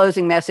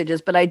closing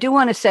messages, but I do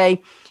want to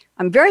say,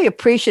 I'm very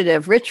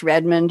appreciative. Rich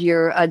Redmond,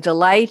 you're a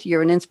delight.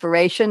 You're an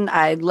inspiration.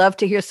 I'd love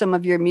to hear some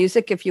of your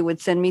music. If you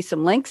would send me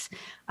some links,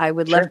 I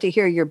would love to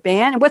hear your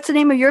band. What's the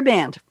name of your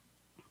band?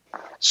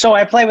 So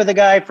I play with a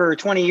guy for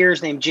 20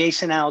 years named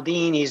Jason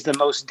Aldean. He's the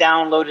most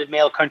downloaded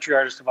male country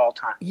artist of all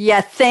time.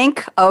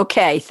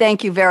 Okay.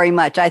 Thank you very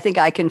much. I think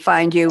I can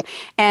find you.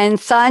 And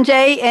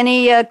Sanjay,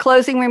 any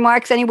closing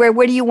remarks anywhere?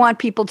 Where do you want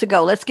people to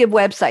go? Let's give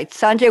websites.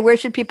 Sanjay, where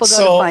should people go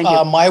to find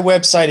you? My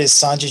website is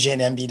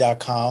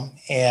sanjayjainmd.com.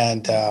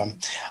 And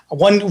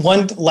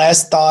one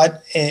last thought,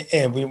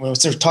 and we were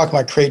sort of talking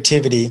about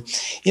creativity.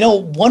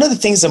 One of the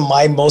things in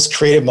my most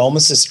creative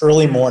moments is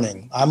early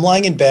morning. I'm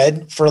lying in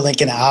bed for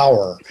like an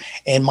hour,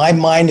 and my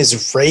mind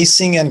is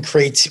racing on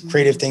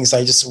creative things.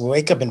 I just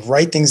wake up and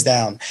write things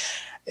down.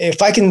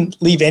 If I can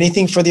leave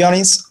anything for the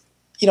audience,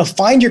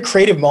 find your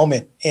creative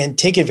moment and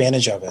take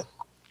advantage of it.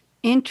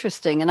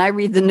 Interesting. And I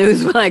read the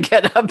news when I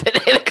get up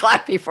at 8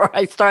 o'clock before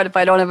I start if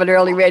I don't have an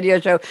early radio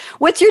show.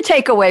 What's your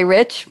takeaway,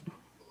 Rich?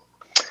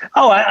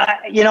 Oh,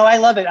 I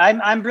love it.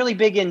 I'm really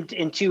big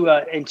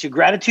into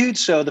gratitude.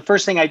 So the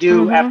first thing I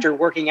do after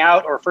working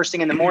out or first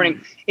thing in the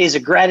morning is a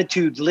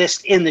gratitude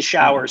list in the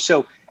shower.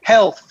 So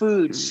health,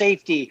 food,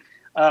 safety,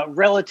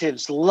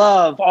 relatives,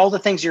 love, all the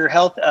things you're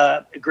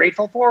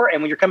grateful for.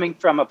 And when you're coming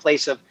from a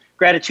place of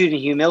gratitude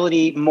and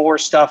humility, more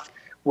stuff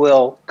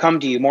will come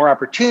to you, more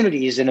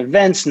opportunities and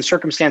events and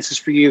circumstances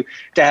for you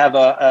to have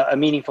a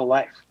meaningful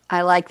life.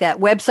 I like that.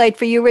 Website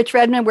for you, Rich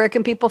Redmond. Where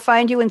can people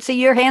find you and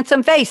see your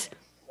handsome face?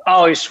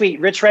 Oh, you're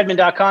sweet.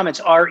 RichRedmond.com. It's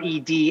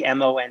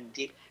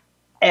REDMOND.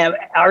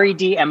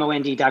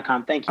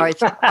 REDMOND.com. Thank you. All right.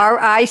 So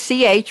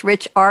RICH,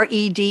 Rich,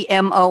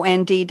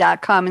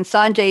 REDMOND.com. And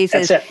Sanjay's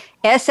is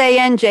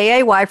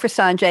SANJAY for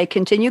Sanjay.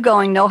 Continue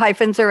going. No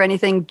hyphens or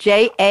anything.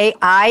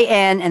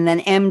 JAIN and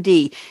then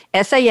MD.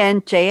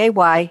 SANJAY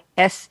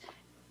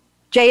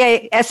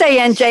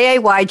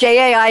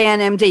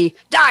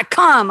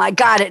SANJAYJAINMD.com. I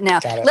got it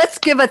now. Let's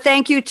give a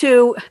thank you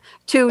to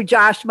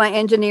Josh, my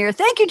engineer.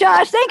 Thank you,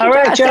 Josh. Thank you, All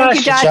right, Josh. Josh. Thank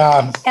you, Josh. Good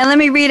job. And let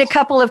me read a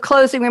couple of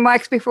closing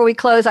remarks before we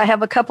close. I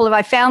have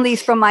I found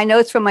these from my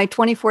notes from my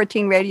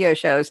 2014 radio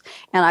shows,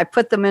 and I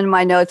put them in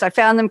my notes. I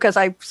found them because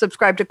I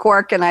subscribed to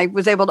Quark, and I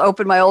was able to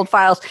open my old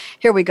files.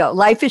 Here we go.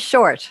 Life is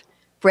short.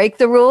 Break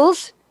the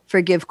rules.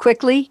 Forgive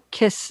quickly,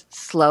 kiss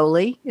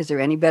slowly. Is there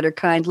any better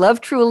kind?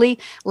 Love truly,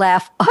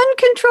 laugh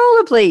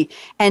uncontrollably,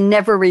 and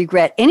never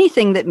regret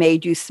anything that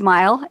made you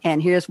smile.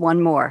 And here's one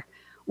more.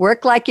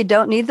 Work like you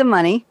don't need the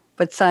money,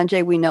 but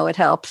Sanjay, we know it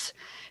helps.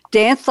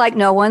 Dance like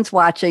no one's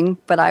watching,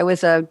 but I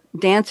was a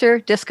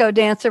disco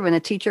dancer, and a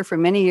teacher for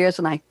many years,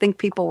 and I think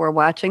people were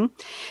watching.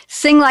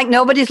 Sing like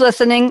nobody's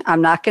listening.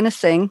 I'm not going to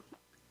sing.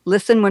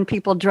 Listen when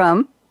people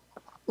drum,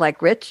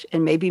 like Rich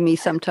and maybe me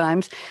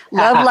sometimes.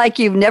 Love like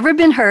you've never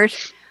been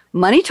hurt.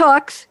 Money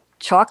talks,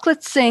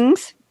 chocolate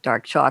sings,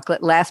 dark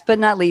chocolate. Last but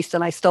not least,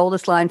 and I stole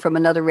this line from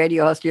another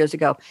radio host years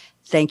ago,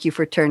 thank you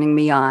for turning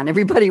me on.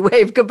 Everybody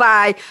wave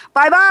goodbye.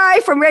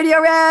 Bye-bye from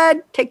Radio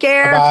Red. Take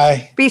care.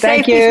 Bye. Be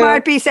safe, be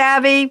smart, be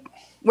savvy.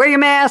 Wear your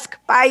mask.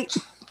 Bye.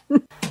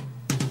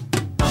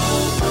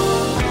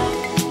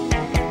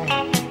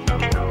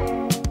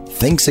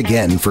 Thanks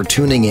again for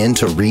tuning in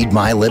to Read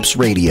My Lips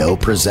Radio,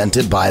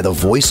 presented by the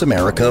Voice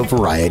America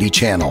Variety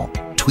Channel.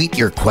 Tweet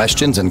your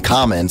questions and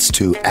comments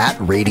to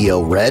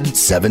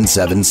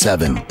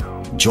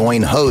 @RadioRed777.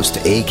 Join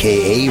host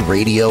aka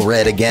Radio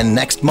Red again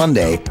next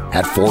Monday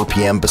at 4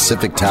 p.m.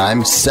 Pacific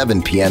Time,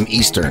 7 p.m.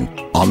 Eastern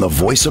on the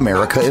Voice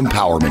America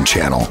Empowerment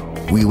Channel.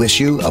 We wish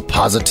you a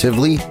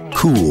positively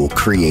cool,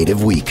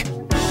 creative week.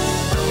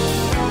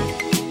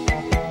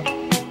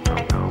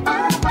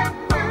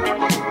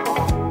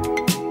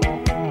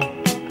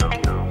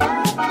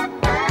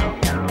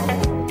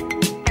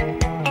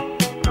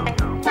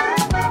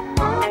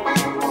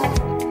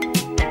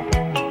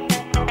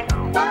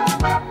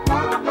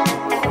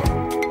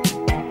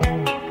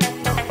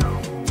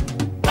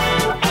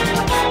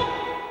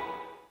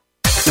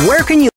 Where can you